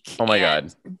week. Oh my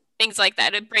god. Things like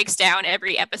that. It breaks down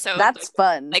every episode. That's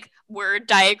fun. Like word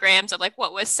diagrams of like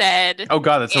what was said. Oh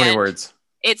god, that's so many words.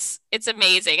 It's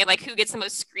amazing. And like who gets the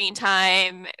most screen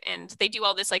time, and they do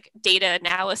all this like data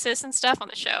analysis and stuff on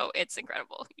the show. It's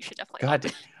incredible. You should definitely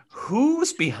God,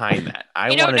 who's behind that? I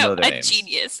want to know their names.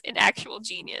 Genius, an actual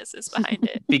genius is behind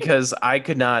it. Because I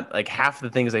could not, like, half the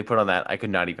things they put on that I could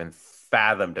not even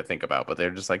fathom to think about, but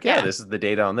they're just like, yeah, this is the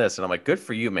data on this, and I'm like, good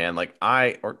for you, man. Like,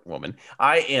 I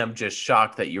am just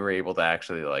shocked that you were able to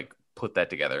actually like put that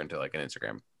together into like an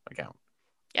Instagram account.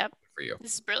 Yep. Good for you.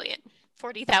 This is brilliant.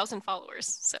 40,000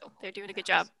 followers, so they're doing a good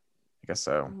job. I guess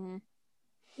so. Mm-hmm.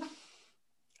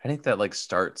 I think that like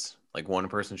starts like one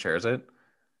person shares it.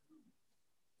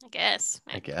 I guess.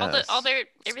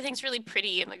 Everything's really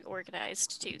pretty and like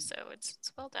organized too, so it's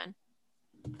well done.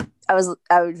 I was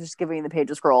just giving you the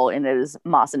page a scroll, and it is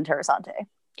Moss and Terrasante.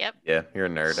 Yep. Yeah, you're a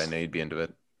nerd. I know you'd be into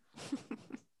it.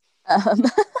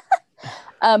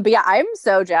 But yeah, I'm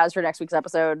so jazzed for next week's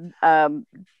episode.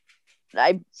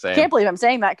 I can't believe I'm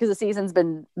saying that because the season's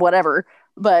been whatever,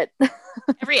 but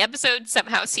every episode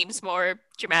somehow seems more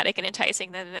dramatic and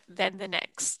enticing than the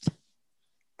next.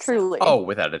 Truly. Oh,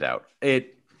 without a doubt. And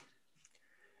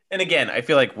again, I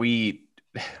feel like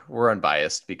we're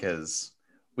unbiased because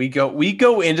we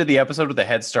go into the episode with a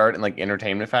head start and like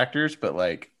entertainment factors, but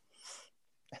like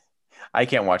I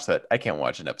can't watch that. I can't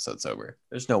watch an episode sober.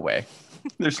 There's no way.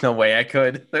 There's no way I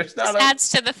could. There's not. This adds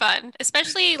to the fun,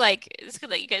 especially like it's good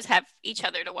that you guys have each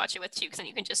other to watch it with too, because then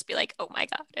you can just be like, oh my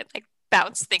god, and like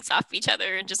bounce things off each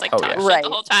other and just like talk shit the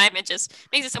whole time. It just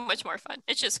makes it so much more fun.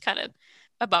 It's just kind of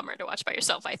a bummer to watch by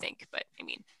yourself, I think. But I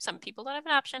mean, some people don't have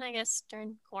an option, I guess,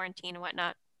 during quarantine and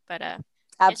whatnot. But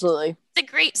absolutely, it's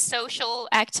a great social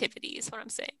activity, is what I'm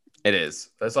saying. It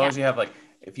is. As long as you have like.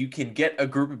 If you can get a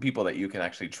group of people that you can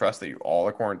actually trust that you all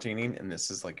are quarantining and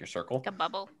this is like your circle. Like a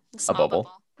bubble. A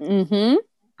bubble.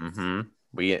 Mm-hmm. Mm-hmm.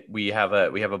 We have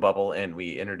a bubble, and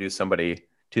we introduce somebody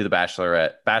to the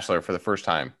Bachelor for the first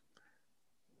time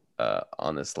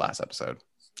on this last episode.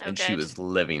 And she was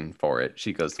living for it.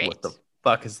 She goes, what the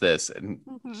fuck is this? And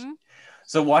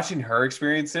so watching her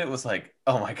experience it was like,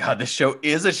 oh my god, this show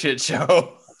is a shit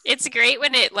show. It's great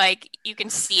when it like you can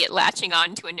see it latching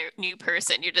on to a new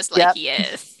person. You're just like,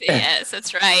 yes,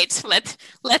 that's right. Let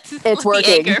the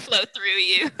anger flow through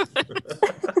you.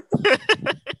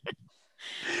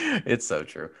 It's so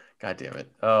true. God damn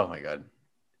it. Oh my god.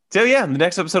 So yeah, the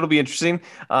next episode will be interesting.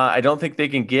 I don't think they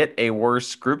can get a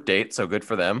worse group date, so good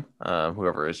for them.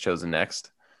 Whoever is chosen next.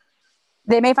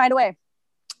 They may find a way.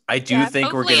 I do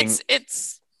think we're getting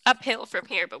it's uphill from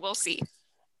here, but we'll see.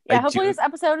 Yeah, hopefully this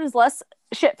episode is less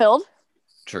shit filled.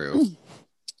 True.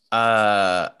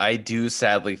 I do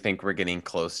sadly think we're getting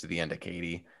close to the end of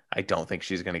Katie. I don't think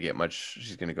she's gonna get much.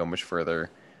 She's gonna go much further.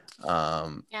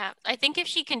 Yeah, I think if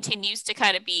she continues to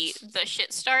kind of be the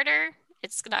shit starter,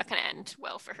 it's not gonna end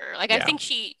well for her. Like, I think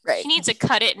she needs to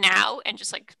cut it now and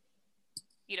just like,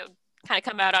 kind of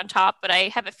come out on top. But I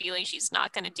have a feeling she's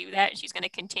not gonna do that. She's gonna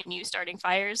continue starting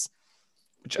fires.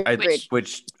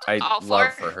 Which I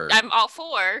love for her. I'm all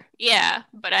for, yeah,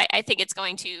 but I think it's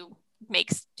going to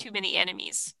make too many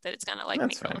enemies that it's gonna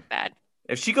make her look bad.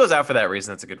 If she goes out for that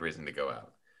reason, that's a good reason to go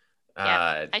out.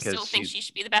 Yeah, I still think she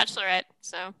should be the Bachelorette.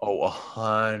 So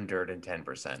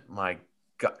 110%. My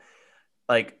God,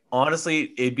 like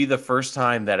honestly, it'd be the first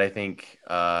time that I think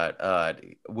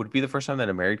would it be the first time that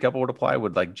a married couple would apply.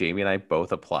 Would like Jamie and I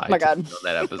both apply? Oh my God, on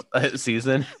that episode,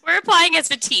 season. We're applying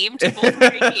as a team to both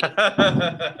marry Katie.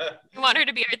 We want her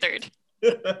to be our third.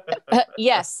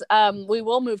 Yes, we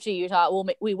will move to Utah.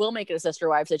 We will make it a sister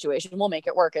wife situation. We'll make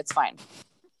it work. It's fine.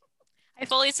 I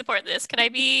fully support this. Can I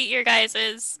be your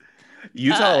guys's?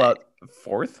 Utah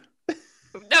fourth?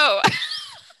 No.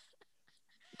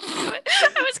 I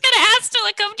was gonna ask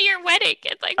to come to your wedding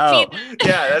and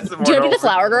that's the more. Do you be the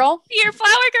flower girl? Your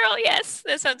flower girl, yes.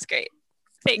 That sounds great.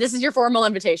 Thanks. This is your formal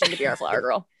invitation to be our flower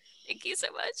girl. Thank you so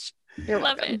much. You're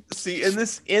Love welcome. it. See, in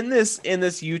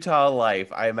this Utah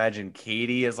life, I imagine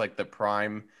Katie is like the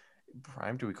prime.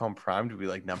 Do we call him prime? Do we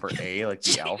like number A, like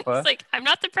the alpha? Like, I'm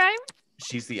not the prime.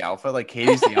 She's the alpha, like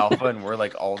Katie's the alpha, and we're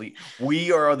like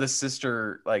we are the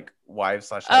sister, like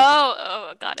wives /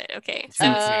 Oh, got it. Okay. So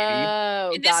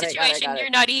Oh, in this situation,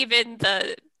 you're not even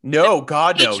the. No,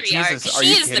 God, no. Matriarch. Jesus, are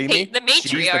you kidding me? The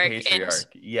matriarch. She's the patriarch.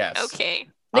 Yes. Okay.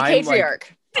 The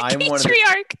patriarch. I'm the one of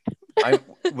patriarch. I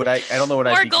don't know what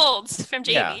I'd be. More golds from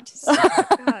Jamie.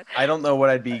 Yeah. I don't know what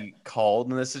I'd be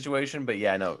called in this situation, but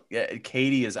yeah,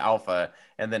 Katie is alpha,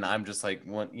 and then I'm just like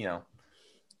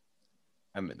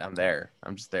I'm there.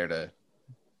 I'm just there to.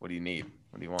 What do you need?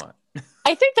 What do you want?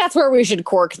 I think that's where we should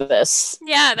cork this.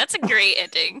 Yeah, that's a great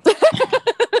ending. It's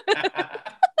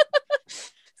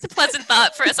a pleasant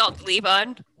thought for us all to leave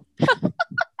on.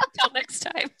 Until next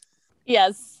time.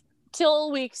 Yes.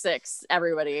 Till week 6,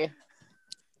 everybody.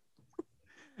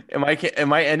 Am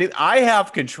I ending? I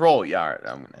have control. Yeah, all right,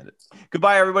 I'm gonna end it.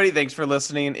 Goodbye, everybody. Thanks for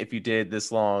listening. If you did this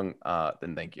long,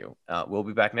 then thank you. We'll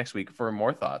be back next week for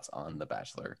more thoughts on The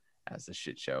Bachelor as the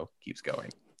shit show keeps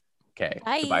going. Okay.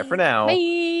 Bye. Goodbye for now.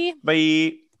 Bye.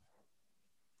 Bye.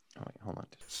 Oh, wait, hold on.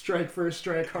 Strike first,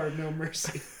 strike hard, no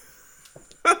mercy.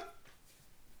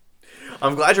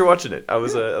 I'm glad you're watching it. I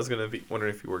was gonna be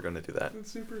wondering if you were gonna do that.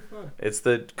 It's super fun. It's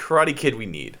the Karate Kid we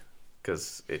need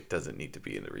because it doesn't need to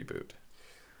be in the reboot.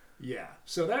 Yeah.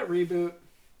 So that reboot,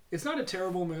 it's not a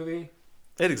terrible movie.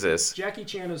 It exists. Jackie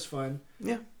Chan is fun.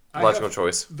 Yeah. Logical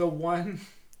choice. The one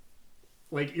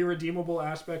irredeemable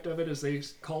aspect of it is they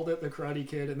called it the Karate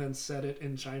Kid and then said it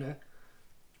in China,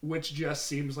 which just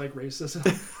seems like racism.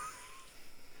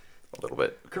 A little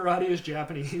bit. Karate is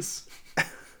Japanese.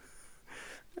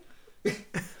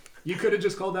 You could have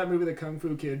just called that movie the Kung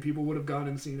Fu Kid. People would have gone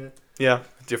and seen it. Yeah,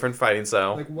 different fighting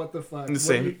style. Like, what the fuck?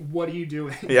 What are you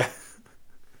doing? Yeah.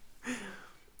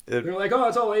 They're like, oh,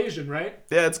 it's all Asian, right?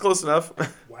 Yeah, it's close enough.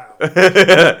 Wow.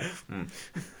 Especially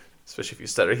if you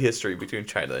study history between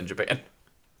China and Japan.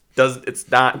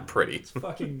 It's not pretty. It's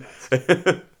fucking nuts.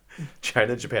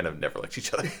 China and Japan have never liked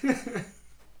each other.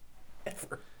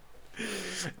 Ever.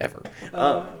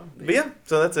 But yeah,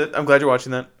 so that's it. I'm glad you're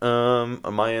watching that.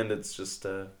 On my end, it's just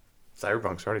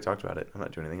Cyberpunk's already talked about it. I'm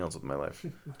not doing anything else with my life.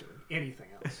 I'm not doing anything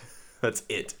else. That's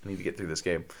it. I need to get through this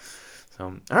game.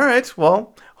 So, all right.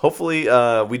 Well, hopefully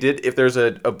we did. If there's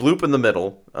a bloop in the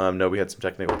middle, no, we had some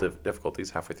technical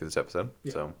difficulties halfway through this episode.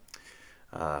 Yeah. So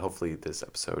hopefully this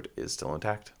episode is still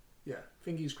intact. Yeah,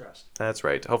 fingers crossed. That's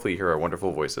right. Hopefully you hear our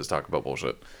wonderful voices talk about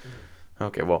bullshit. Mm-hmm.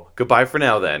 Okay, well, goodbye for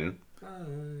now then.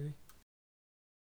 Bye.